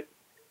around it,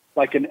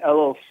 like an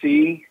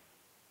LLC,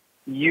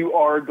 you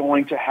are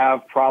going to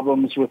have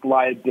problems with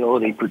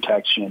liability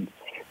protection.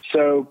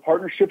 So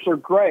partnerships are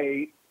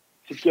great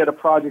to get a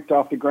project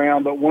off the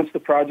ground, but once the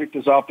project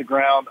is off the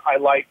ground, I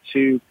like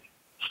to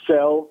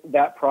sell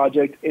that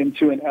project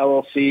into an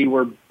LLC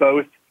where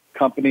both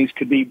companies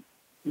could be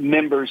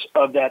members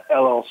of that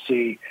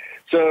LLC.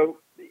 So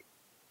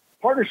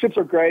partnerships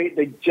are great.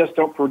 They just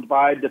don't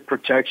provide the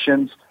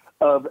protections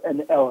of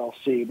an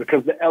LLC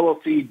because the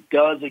LLC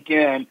does,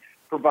 again,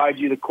 provide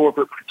you the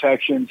corporate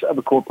protections of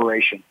a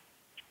corporation.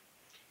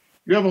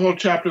 You have a whole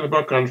chapter in the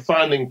book on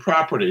finding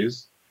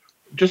properties.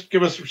 Just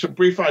give us some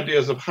brief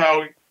ideas of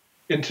how,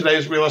 in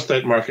today's real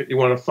estate market, you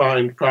want to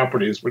find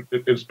properties.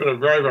 It's been a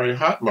very, very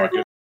hot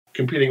market,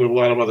 competing with a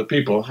lot of other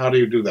people. How do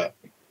you do that?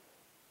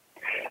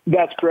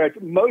 That's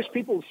correct. Most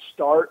people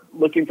start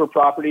looking for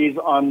properties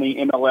on the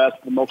MLS,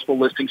 the Multiple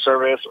Listing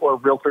Service, or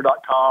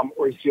Realtor.com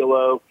or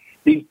Zillow,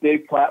 these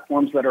big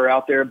platforms that are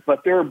out there,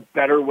 but there are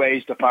better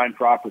ways to find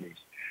properties.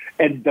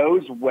 And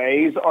those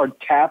ways are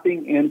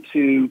tapping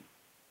into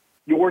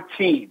your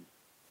team,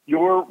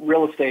 your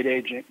real estate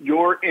agent,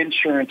 your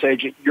insurance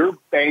agent, your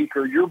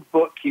banker, your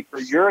bookkeeper,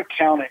 your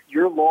accountant,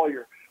 your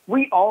lawyer.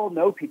 We all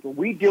know people.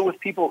 We deal with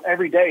people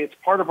every day. It's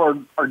part of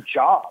our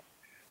job.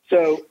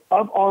 So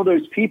of all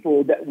those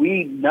people that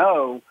we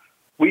know,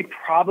 we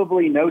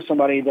probably know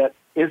somebody that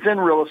is in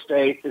real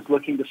estate, is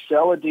looking to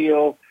sell a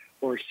deal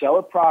or sell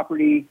a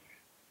property.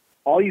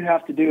 All you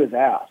have to do is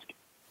ask.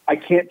 I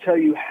can't tell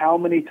you how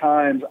many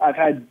times I've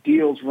had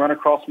deals run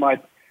across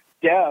my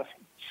desk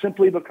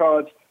simply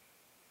because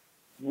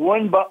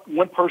one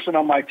person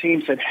on my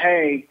team said,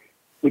 hey,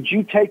 would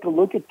you take a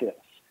look at this?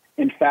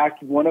 In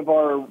fact, one of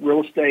our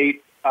real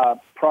estate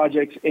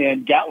projects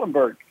in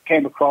Gatlinburg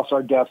came across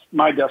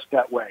my desk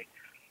that way.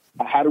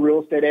 I had a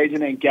real estate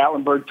agent in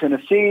Gatlinburg,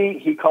 Tennessee.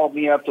 He called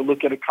me up to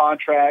look at a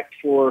contract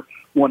for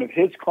one of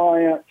his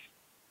clients.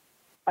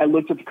 I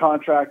looked at the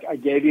contract. I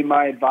gave him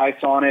my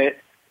advice on it.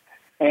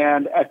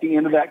 And at the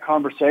end of that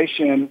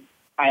conversation,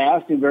 I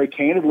asked him very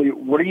candidly,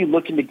 what are you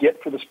looking to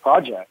get for this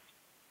project?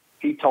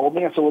 He told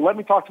me. I said, well, let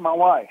me talk to my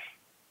wife.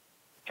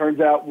 Turns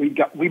out we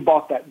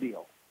bought that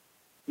deal.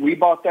 We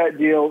bought that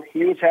deal.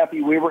 He was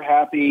happy. We were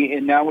happy.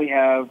 And now we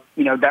have,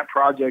 that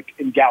project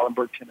in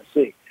Gatlinburg,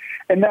 Tennessee.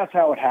 And that's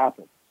how it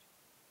happens.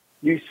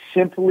 You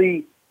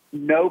simply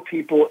know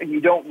people and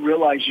you don't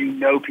realize you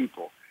know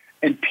people.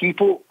 And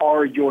people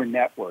are your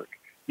network.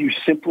 You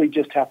simply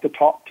just have to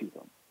talk to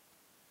them.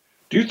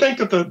 Do you think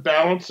that the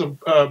balance of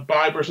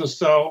buy versus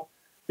sell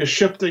is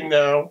shifting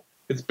now?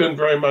 It's been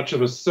very much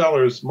of a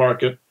seller's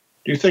market.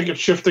 Do you think it's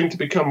shifting to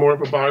become more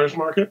of a buyer's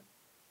market?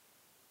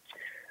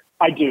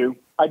 I do.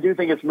 I do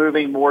think it's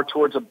moving more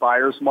towards a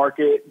buyer's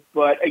market.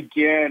 But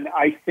again,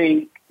 I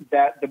think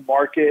that the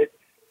market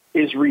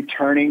is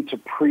returning to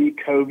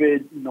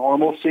pre-COVID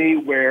normalcy,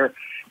 where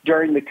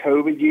during the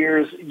COVID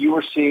years, you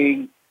were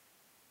seeing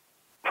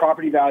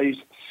property values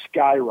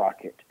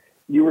skyrocket.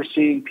 You were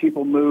seeing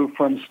people move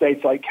from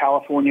states like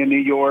California, New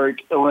York,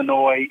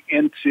 Illinois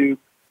into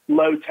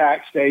low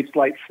tax states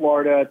like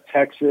Florida,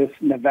 Texas,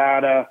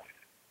 Nevada,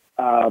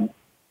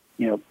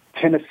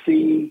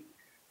 Tennessee.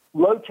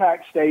 Low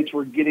tax states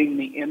were getting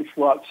the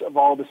influx of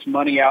all this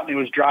money out, and it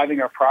was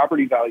driving our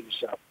property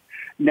values up.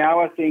 Now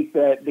I think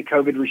that the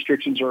COVID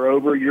restrictions are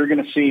over. You're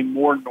going to see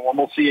more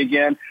normalcy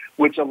again,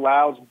 which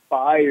allows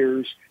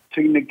buyers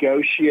to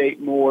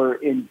negotiate more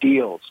in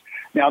deals.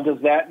 Now,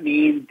 does that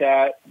mean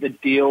that the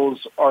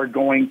deals are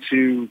going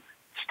to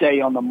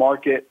stay on the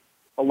market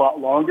a lot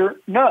longer?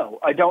 No,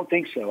 I don't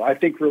think so. I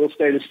think real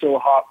estate is still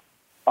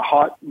a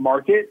hot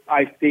market.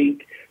 I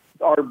think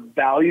our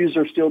values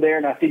are still there,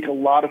 and I think a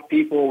lot of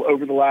people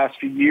over the last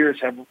few years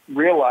have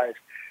realized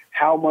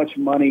how much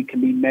money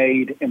can be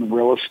made in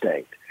real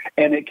estate,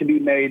 and it can be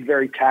made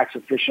very tax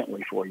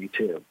efficiently for you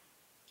too.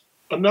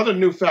 Another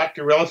new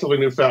factor, relatively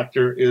new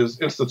factor, is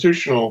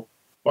institutional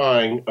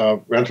buying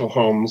of rental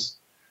homes.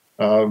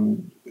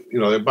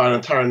 They buy an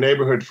entire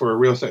neighborhood for a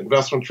real estate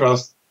investment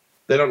trust.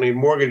 They don't need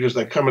mortgages.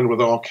 They come in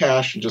with all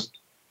cash and just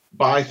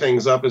buy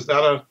things up. Is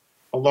that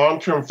a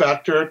long-term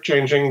factor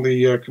changing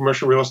the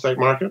commercial real estate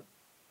market?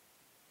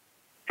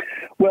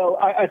 Well,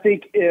 I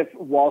think if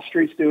Wall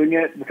Street's doing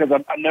it, because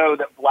I know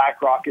that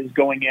BlackRock is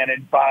going in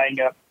and buying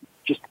up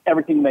just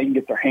everything they can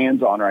get their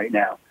hands on right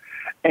now.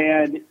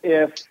 And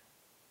if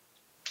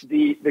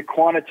the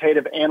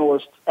quantitative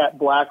analysts at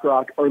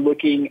BlackRock are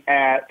looking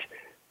at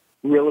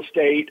real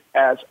estate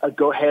as a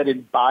go ahead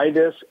and buy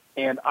this,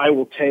 and I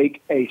will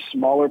take a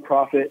smaller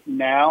profit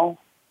now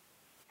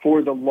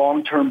for the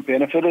long-term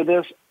benefit of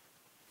this,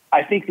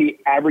 I think the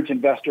average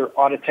investor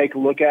ought to take a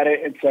look at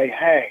it and say,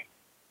 hey,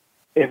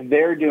 if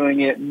they're doing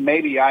it,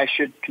 maybe I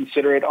should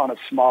consider it on a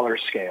smaller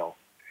scale.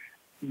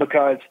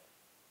 Because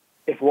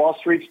if Wall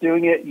Street's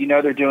doing it,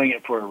 they're doing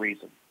it for a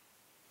reason.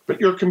 But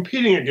you're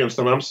competing against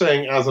them. I'm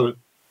saying as a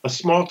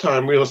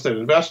small-time real estate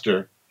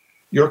investor,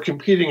 you're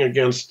competing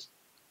against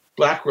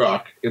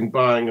BlackRock in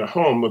buying a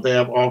home, but they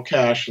have all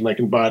cash and they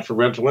can buy it for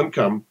rental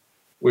income,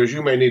 whereas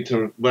you may need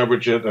to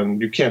leverage it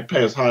and you can't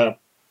pay as high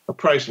a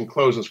price and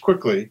close as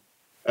quickly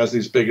as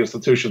these big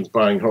institutions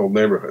buying whole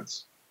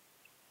neighborhoods.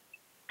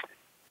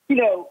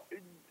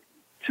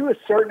 To a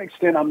certain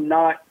extent, I'm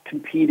not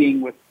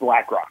competing with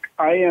BlackRock.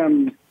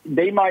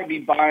 They might be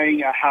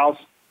buying a house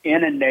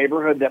in a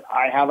neighborhood that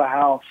I have a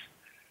house,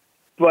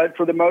 but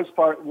for the most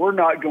part, we're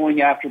not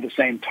going after the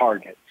same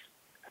targets.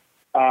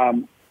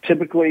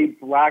 Typically,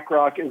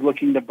 BlackRock is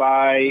looking to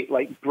buy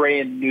like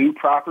brand new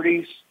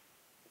properties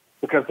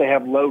because they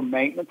have low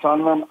maintenance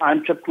on them.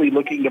 I'm typically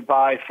looking to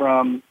buy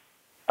from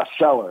a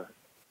seller,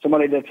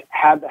 somebody that's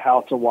had the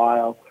house a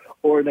while,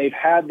 or they've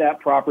had that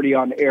property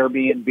on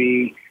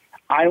Airbnb.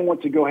 I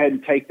want to go ahead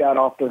and take that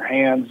off their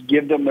hands,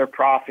 give them their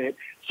profit,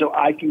 so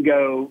I can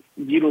go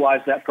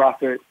utilize that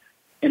profit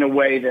in a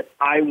way that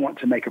I want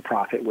to make a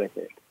profit with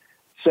it.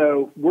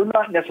 So we're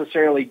not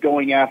necessarily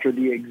going after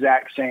the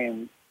exact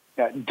same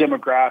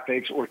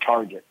demographics or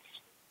targets.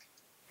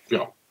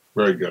 Yeah,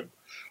 very good.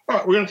 All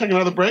right, we're going to take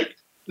another break.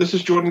 This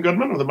is Jordan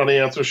Goodman of the Money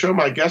Answer Show.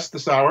 My guest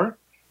this hour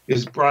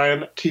is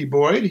Brian T.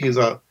 Boyd. He's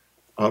a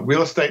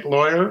real estate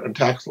lawyer and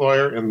tax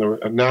lawyer in the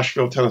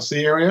Nashville,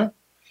 Tennessee area.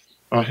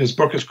 His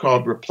book is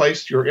called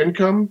Replace Your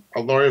Income,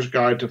 A Lawyer's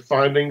Guide to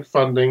Finding,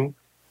 Funding,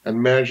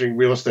 and Managing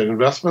Real Estate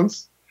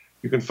Investments.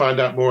 You can find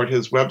out more at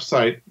his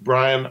website,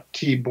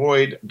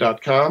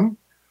 briantboyd.com,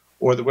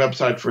 or the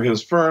website for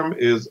his firm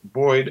is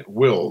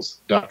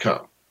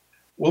boydwills.com.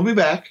 We'll be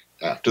back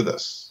after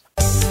this.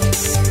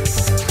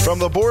 From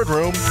the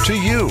boardroom to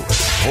you,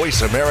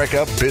 Voice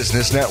America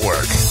Business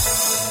Network.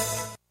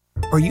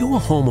 Are you a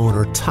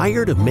homeowner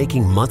tired of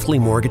making monthly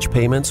mortgage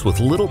payments with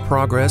little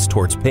progress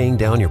towards paying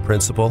down your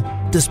principal?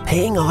 Does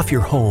paying off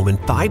your home in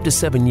 5 to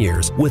 7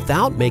 years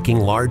without making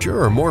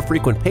larger or more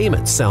frequent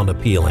payments sound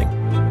appealing?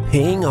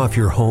 Paying off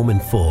your home in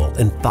full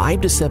in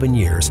 5 to 7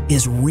 years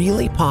is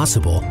really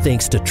possible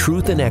thanks to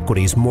Truth and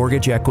Equity's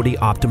Mortgage Equity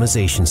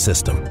Optimization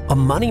System, a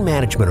money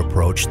management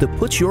approach that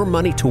puts your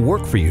money to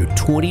work for you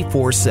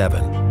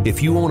 24/7.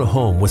 If you own a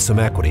home with some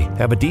equity,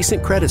 have a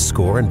decent credit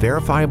score, and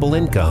verifiable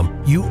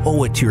income, you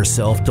owe it to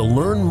yourself to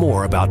learn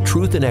more about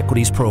Truth and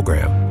Equity's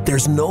program.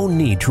 There's no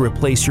need to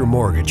replace your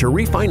mortgage or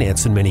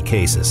refinance in many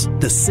cases.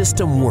 The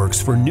system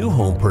works for new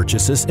home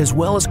purchases as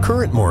well as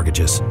current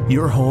mortgages.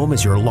 Your home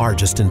is your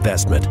largest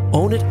investment.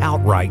 Own it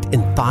outright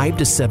in 5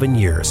 to 7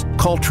 years.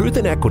 Call Truth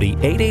and Equity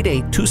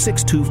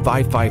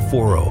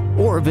 888-262-5540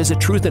 or visit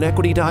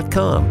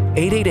truthandequity.com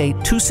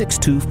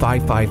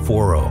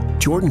 888-262-5540.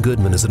 Jordan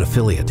Goodman is an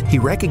affiliate. He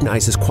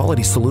recognizes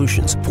quality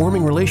solutions,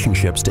 forming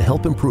relationships to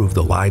help improve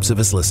the lives of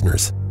his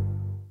listeners.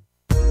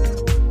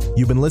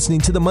 You've been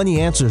listening to The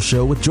Money Answer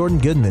Show with Jordan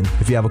Goodman.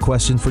 If you have a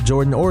question for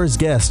Jordan or his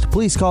guest,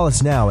 please call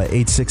us now at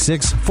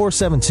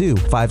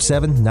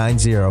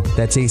 866-472-5790.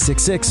 That's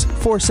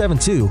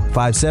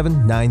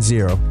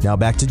 866-472-5790. Now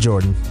back to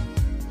Jordan.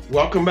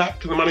 Welcome back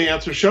to The Money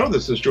Answer Show.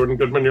 This is Jordan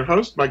Goodman, your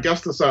host. My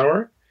guest this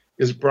hour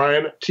is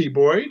Brian T.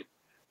 Boyd,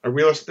 a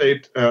real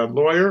estate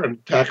lawyer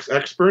and tax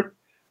expert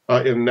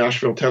in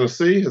Nashville,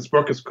 Tennessee. His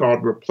book is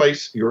called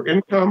Replace Your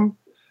Income.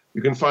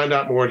 You can find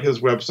out more at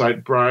his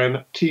website,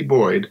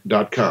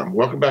 briantboyd.com.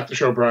 Welcome back to the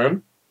show,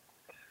 Brian.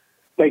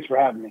 Thanks for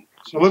having me.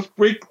 So let's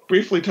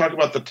briefly talk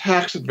about the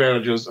tax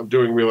advantages of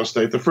doing real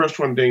estate, the first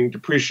one being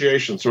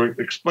depreciation. So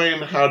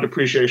explain how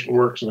depreciation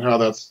works and how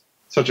that's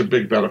such a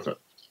big benefit.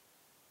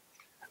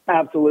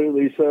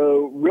 Absolutely.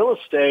 So real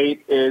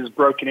estate is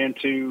broken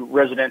into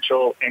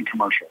residential and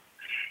commercial.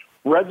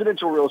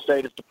 Residential real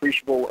estate is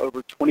depreciable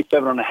over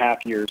 27 and a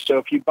half years. So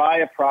if you buy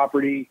a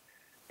property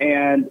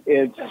and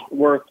it's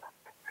worth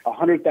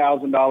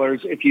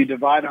 $100,000. If you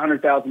divide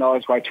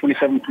 $100,000 by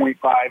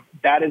 27.5,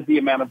 that is the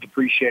amount of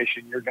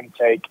depreciation you're going to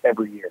take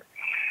every year.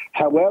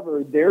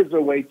 However, there's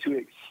a way to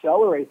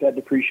accelerate that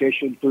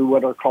depreciation through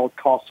what are called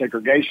cost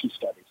segregation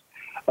studies.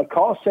 A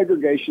cost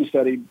segregation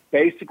study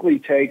basically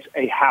takes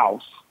a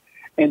house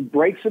and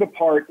breaks it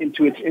apart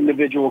into its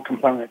individual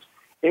components.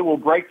 It will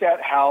break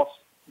that house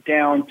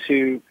down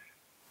to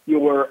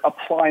your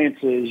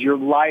appliances, your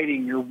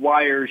lighting, your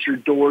wires, your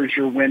doors,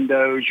 your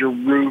windows, your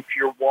roof,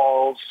 your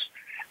walls,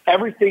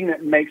 everything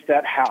that makes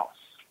that house.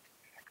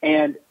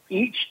 And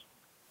each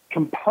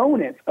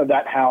component of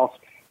that house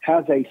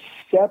has a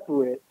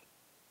separate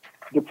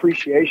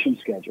depreciation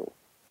schedule.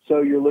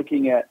 So you're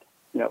looking at,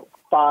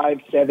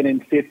 5, 7,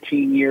 and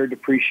 15-year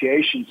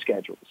depreciation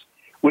schedules,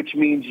 which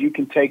means you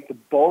can take the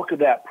bulk of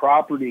that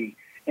property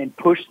and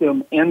push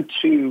them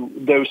into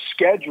those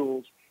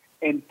schedules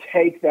and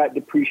take that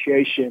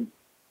depreciation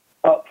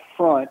up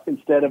front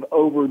instead of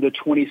over the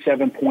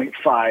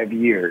 27.5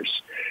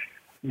 years.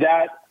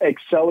 That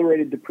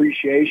accelerated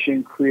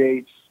depreciation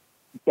creates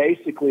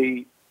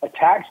basically a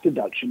tax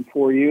deduction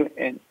for you,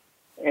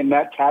 and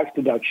that tax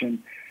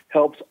deduction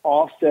helps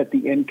offset the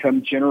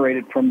income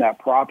generated from that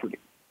property.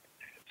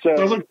 So it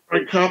sounds like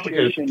very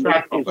complicated to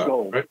track all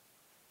that, right?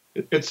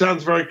 It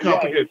sounds very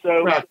complicated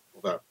to track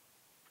all that.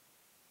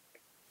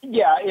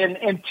 Yeah,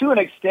 and to an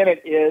extent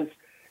it is,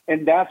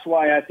 and that's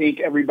why I think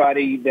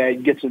everybody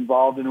that gets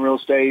involved in real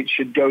estate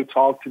should go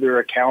talk to their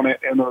accountant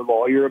and their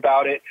lawyer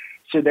about it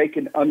so they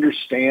can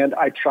understand.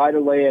 I try to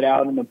lay it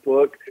out in the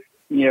book,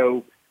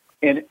 in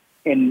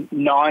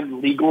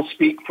non-legal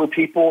speak for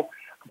people,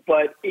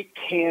 but it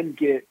can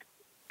get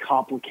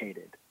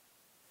complicated.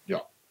 Yeah.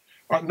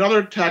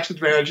 Another tax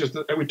advantage is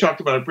that, and we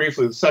talked about it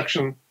briefly, the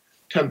Section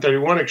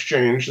 1031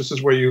 exchange. This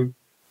is where you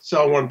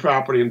sell one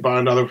property and buy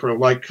another for a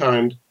like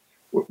kind.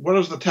 What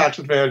is the tax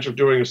advantage of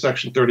doing a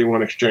Section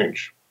 31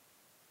 exchange?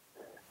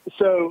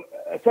 So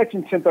a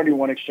Section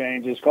 1031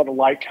 exchange is called a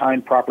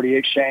like-kind property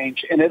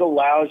exchange, and it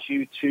allows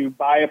you to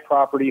buy a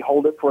property,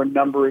 hold it for a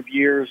number of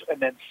years, and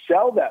then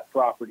sell that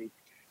property,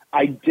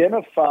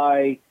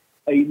 identify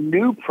a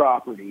new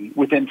property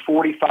within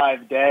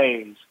 45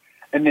 days,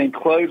 and then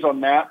close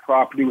on that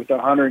property with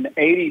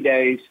 180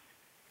 days.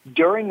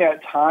 During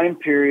that time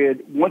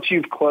period, once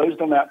you've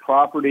closed on that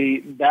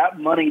property, that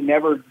money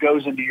never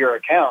goes into your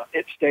account.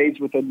 It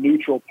stays with a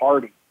neutral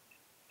party.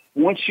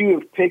 Once you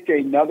have picked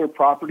another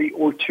property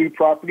or two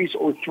properties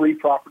or three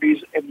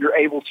properties and you're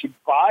able to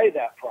buy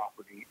that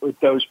property or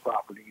those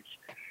properties,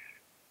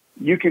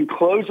 you can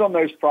close on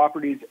those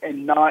properties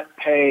and not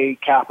pay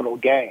capital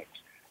gains.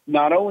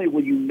 Not only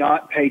will you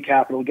not pay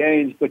capital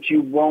gains, but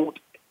you won't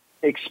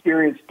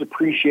experience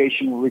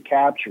depreciation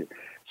recapture.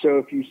 So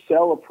if you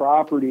sell a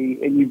property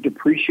and you've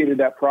depreciated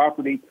that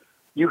property,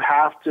 you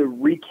have to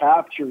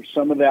recapture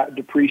some of that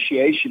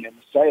depreciation in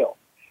the sale.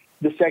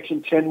 The Section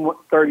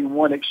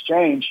 1031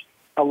 exchange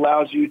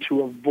allows you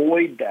to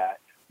avoid that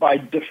by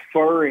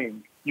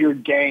deferring your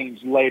gains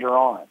later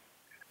on.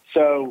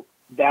 So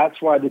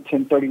that's why the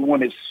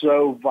 1031 is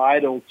so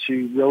vital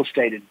to real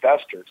estate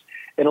investors.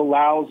 It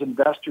allows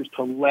investors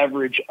to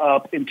leverage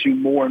up into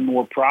more and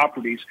more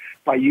properties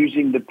by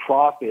using the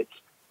profits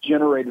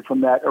generated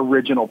from that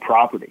original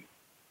property.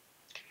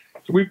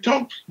 So we've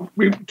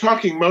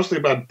talking mostly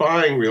about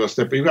buying real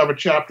estate, but you have a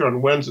chapter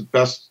on when's the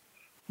best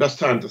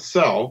time to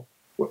sell.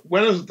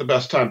 When is it the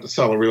best time to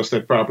sell a real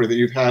estate property that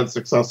you've had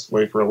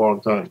successfully for a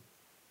long time?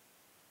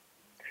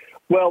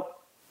 Well,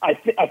 I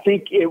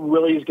think it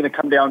really is going to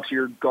come down to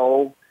your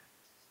goal.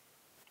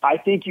 I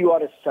think you ought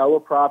to sell a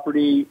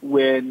property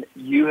when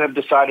you have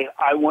decided,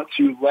 I want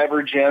to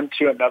leverage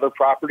into another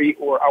property,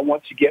 or I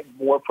want to get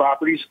more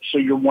properties, so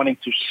you're wanting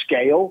to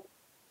scale,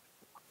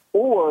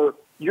 or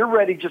you're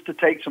ready just to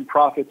take some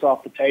profits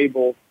off the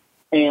table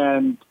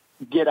and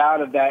get out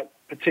of that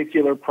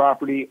particular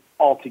property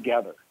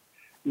altogether.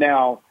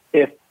 Now,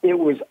 if it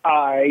was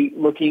I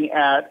looking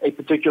at a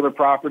particular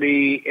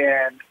property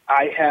and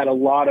I had a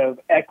lot of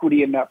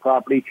equity in that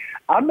property,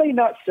 I may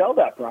not sell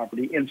that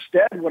property.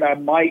 Instead, what I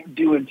might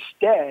do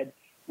instead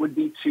would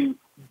be to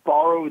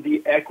borrow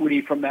the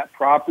equity from that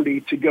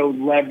property to go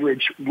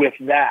leverage with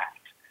that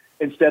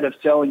instead of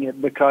selling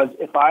it, because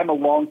if I'm a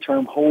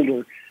long-term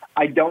holder,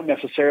 I don't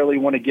necessarily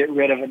want to get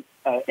rid of an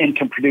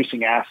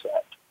income-producing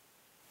asset.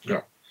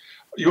 Yeah.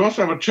 You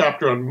also have a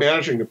chapter on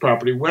managing the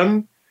property.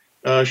 When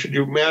should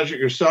you manage it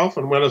yourself,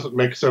 and when does it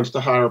make sense to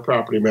hire a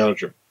property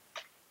manager?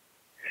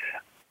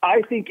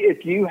 I think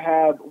if you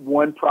have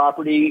one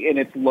property and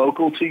it's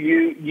local to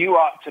you, you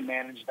ought to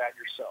manage that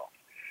yourself.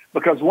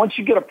 Because once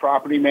you get a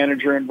property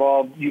manager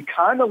involved, you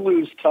kind of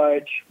lose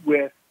touch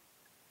with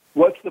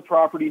what's the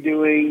property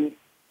doing,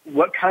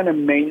 what kind of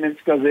maintenance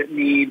does it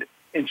need.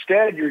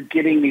 Instead, you're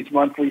getting these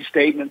monthly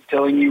statements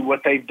telling you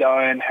what they've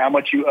done, how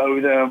much you owe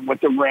them,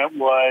 what the rent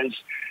was,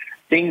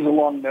 things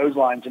along those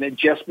lines. And it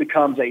just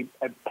becomes a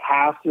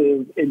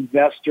passive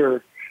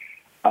investor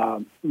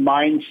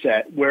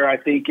mindset, where I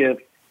think if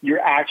you're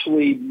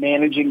actually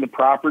managing the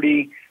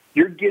property,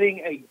 you're getting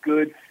a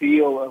good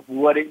feel of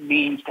what it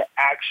means to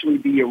actually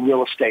be a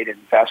real estate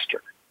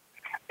investor.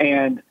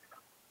 And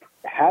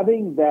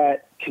having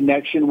that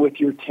connection with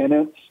your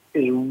tenants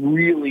is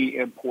really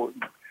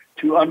important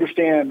to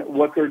understand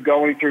what they're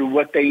going through,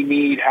 what they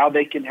need, how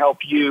they can help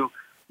you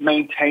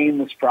maintain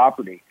this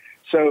property.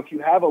 So if you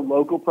have a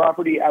local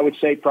property, I would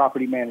say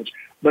property manage.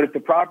 But if the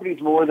property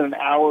is more than an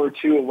hour or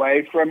two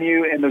away from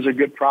you and there's a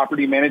good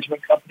property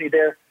management company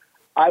there,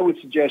 I would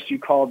suggest you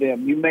call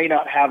them. You may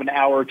not have an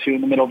hour or two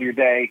in the middle of your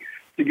day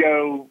to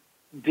go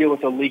deal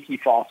with a leaky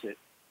faucet.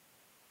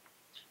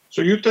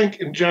 So you think,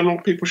 in general,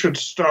 people should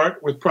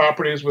start with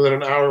properties within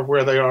an hour of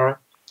where they are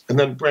and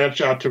then branch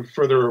out to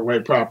further away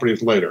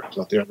properties later? Is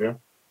that the idea?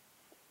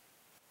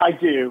 I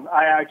do.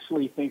 I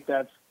actually think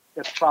that's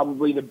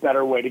probably the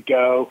better way to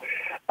go.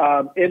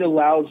 It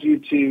allows you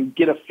to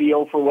get a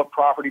feel for what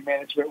property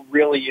management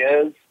really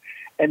is.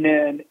 And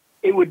then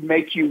it would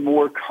make you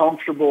more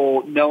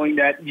comfortable knowing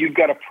that you've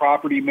got a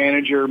property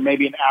manager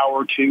maybe an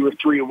hour or 2 or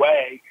 3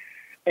 away,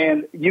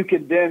 and you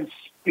could then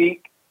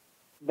speak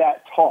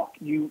that talk.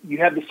 You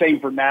have the same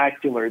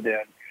vernacular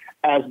then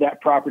as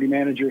that property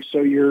manager,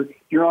 so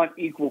you're on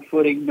equal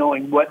footing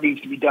knowing what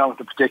needs to be done with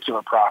a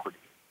particular property.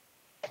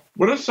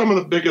 What are some of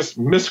the biggest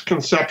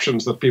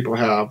misconceptions that people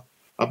have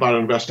about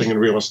investing in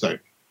real estate?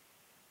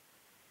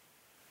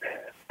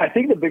 I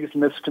think the biggest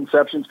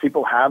misconceptions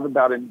people have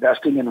about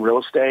investing in real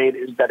estate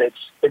is that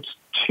it's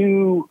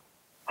too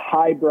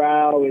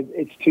highbrow,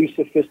 it's too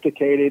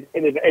sophisticated,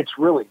 and it's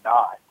really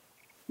not.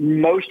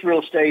 Most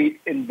real estate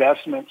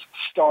investments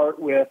start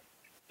with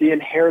the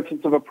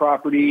inheritance of a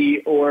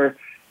property, or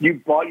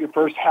you bought your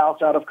first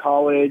house out of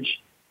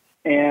college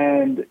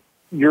and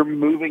you're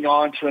moving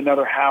on to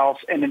another house,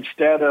 and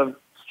instead of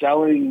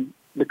selling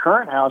the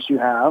current house you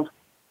have,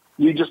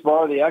 you just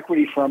borrow the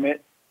equity from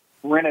it,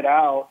 rent it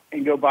out,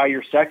 and go buy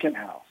your second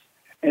house.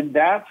 And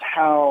that's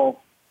how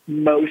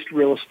most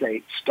real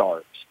estate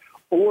starts.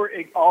 Or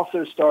it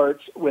also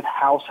starts with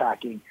house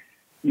hacking.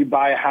 You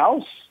buy a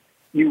house,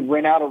 you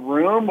rent out a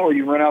room, or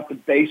you rent out the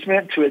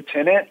basement to a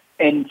tenant,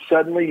 and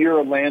suddenly you're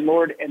a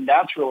landlord, and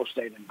that's real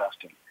estate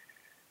investing.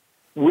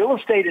 Real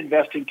estate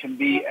investing can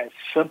be as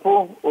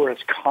simple or as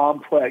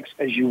complex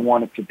as you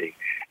want it to be.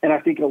 And I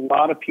think a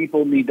lot of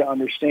people need to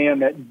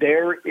understand that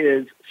there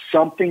is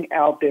something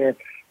out there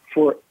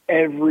for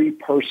every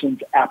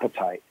person's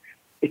appetite.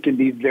 It can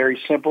be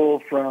very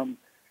simple, from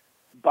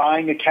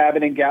buying a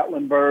cabin in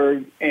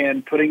Gatlinburg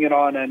and putting it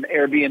on an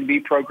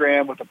Airbnb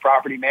program with a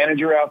property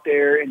manager out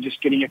there and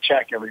just getting a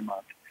check every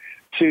month,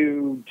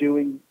 to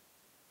doing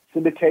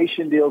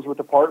syndication deals with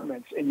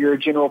apartments and you're a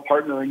general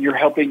partner and you're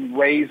helping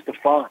raise the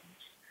funds.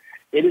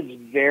 It is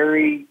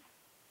very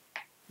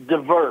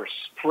diverse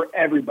for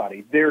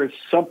everybody. There is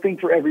something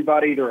for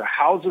everybody. There are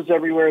houses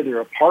everywhere. There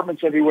are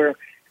apartments everywhere.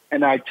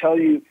 And I tell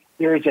you,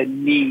 there is a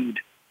need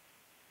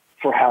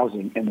for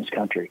housing in this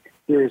country.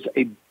 There is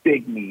a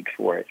big need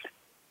for it.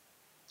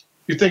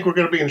 You think we're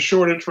going to be in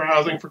shortage for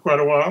housing for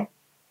quite a while?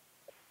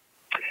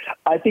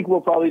 I think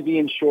we'll probably be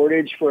in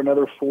shortage for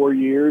another 4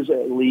 years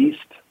at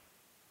least.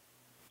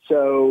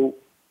 So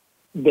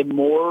the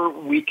more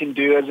we can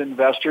do as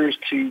investors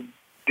to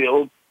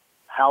build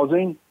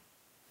housing,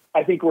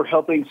 I think we're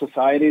helping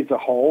society as a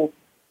whole.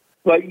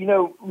 But,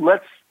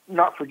 let's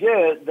not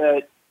forget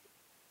that,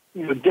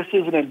 this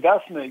is an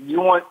investment. You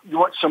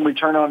want some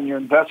return on your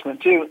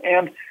investment too.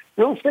 And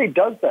real estate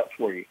does that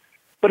for you.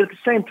 But at the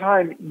same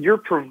time, you're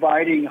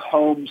providing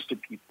homes to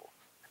people.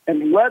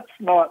 And let's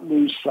not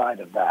lose sight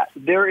of that.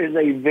 There is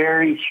a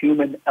very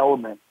human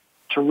element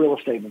to real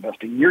estate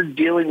investing. You're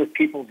dealing with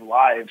people's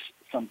lives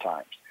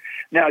sometimes.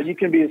 Now, you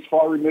can be as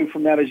far removed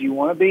from that as you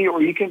want to be,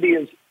 or you can be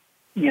as,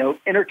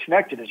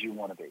 interconnected as you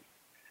want to be.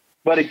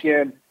 But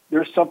again,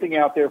 there's something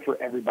out there for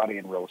everybody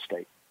in real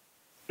estate.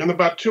 In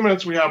about 2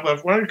 minutes we have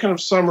left, why don't you kind of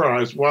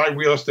summarize why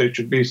real estate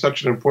should be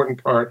such an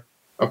important part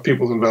of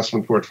people's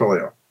investment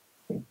portfolio?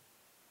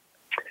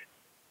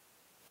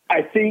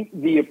 I think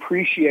the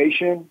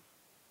appreciation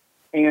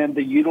and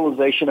the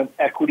utilization of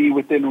equity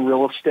within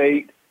real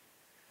estate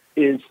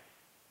is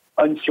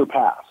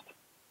unsurpassed.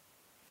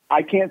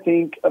 I can't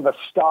think of a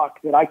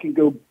stock that I can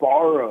go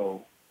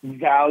borrow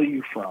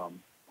value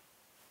from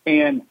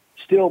and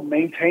still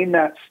maintain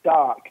that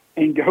stock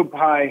and go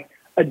buy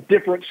a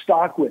different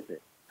stock with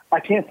it. I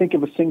can't think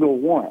of a single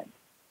one.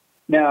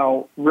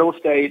 Now, real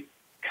estate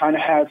kind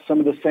of has some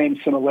of the same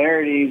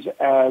similarities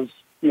as,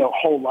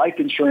 whole life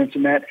insurance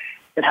in that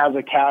it has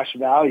a cash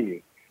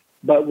value.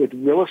 But with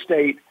real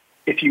estate,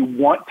 if you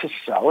want to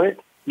sell it,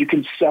 you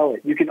can sell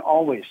it. You can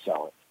always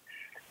sell it.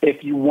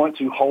 If you want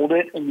to hold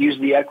it and use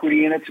the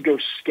equity in it to go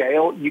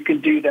scale, you can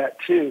do that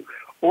too.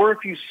 Or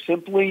if you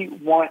simply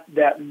want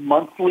that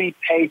monthly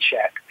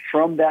paycheck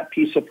from that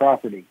piece of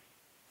property,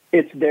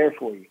 it's there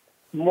for you.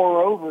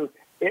 Moreover,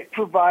 it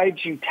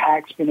provides you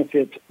tax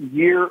benefits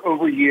year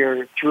over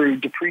year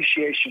through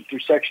depreciation, through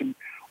Section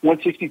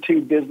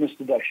 162 business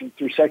deductions,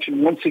 through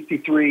Section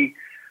 163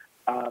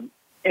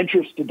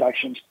 interest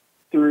deductions,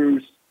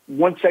 through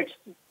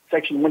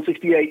Section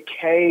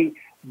 168K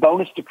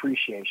bonus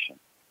depreciation.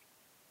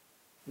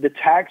 The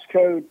tax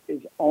code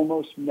is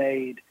almost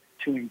made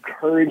to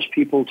encourage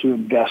people to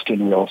invest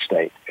in real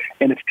estate.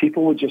 And if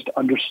people would just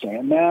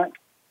understand that,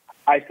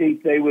 I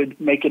think they would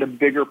make it a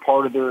bigger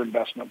part of their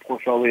investment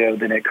portfolio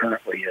than it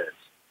currently is.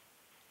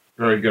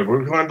 Very good.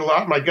 We've learned a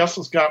lot. My guest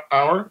this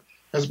hour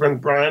has been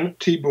Brian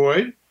T.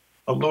 Boyd,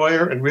 a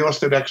lawyer and real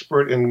estate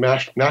expert in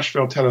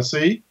Nashville,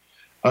 Tennessee.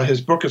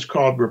 His book is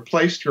called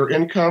Replace Your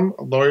Income,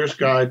 A Lawyer's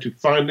Guide to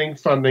Finding,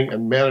 Funding,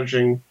 and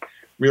Managing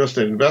Real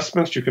Estate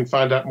Investments. You can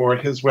find out more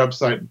at his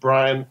website,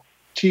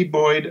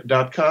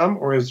 briantboyd.com,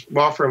 or his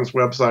law firm's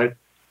website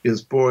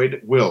is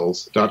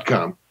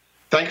boydwills.com.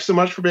 Thanks so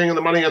much for being on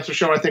the Money Answer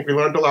Show. I think we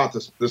learned a lot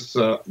this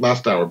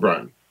last hour,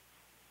 Brian.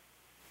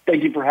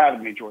 Thank you for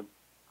having me, Jordan.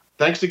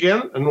 Thanks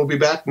again, and we'll be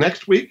back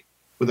next week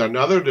with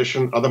another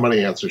edition of the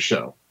Money Answer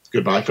Show.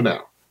 Goodbye for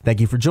now. Thank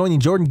you for joining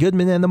Jordan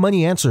Goodman and the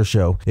Money Answer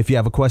Show. If you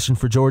have a question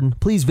for Jordan,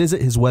 please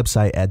visit his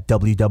website at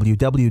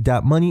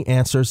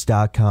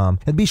www.moneyanswers.com.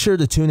 And be sure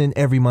to tune in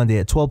every Monday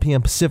at 12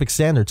 p.m. Pacific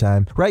Standard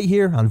Time right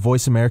here on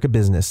Voice America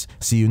Business.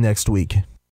 See you next week.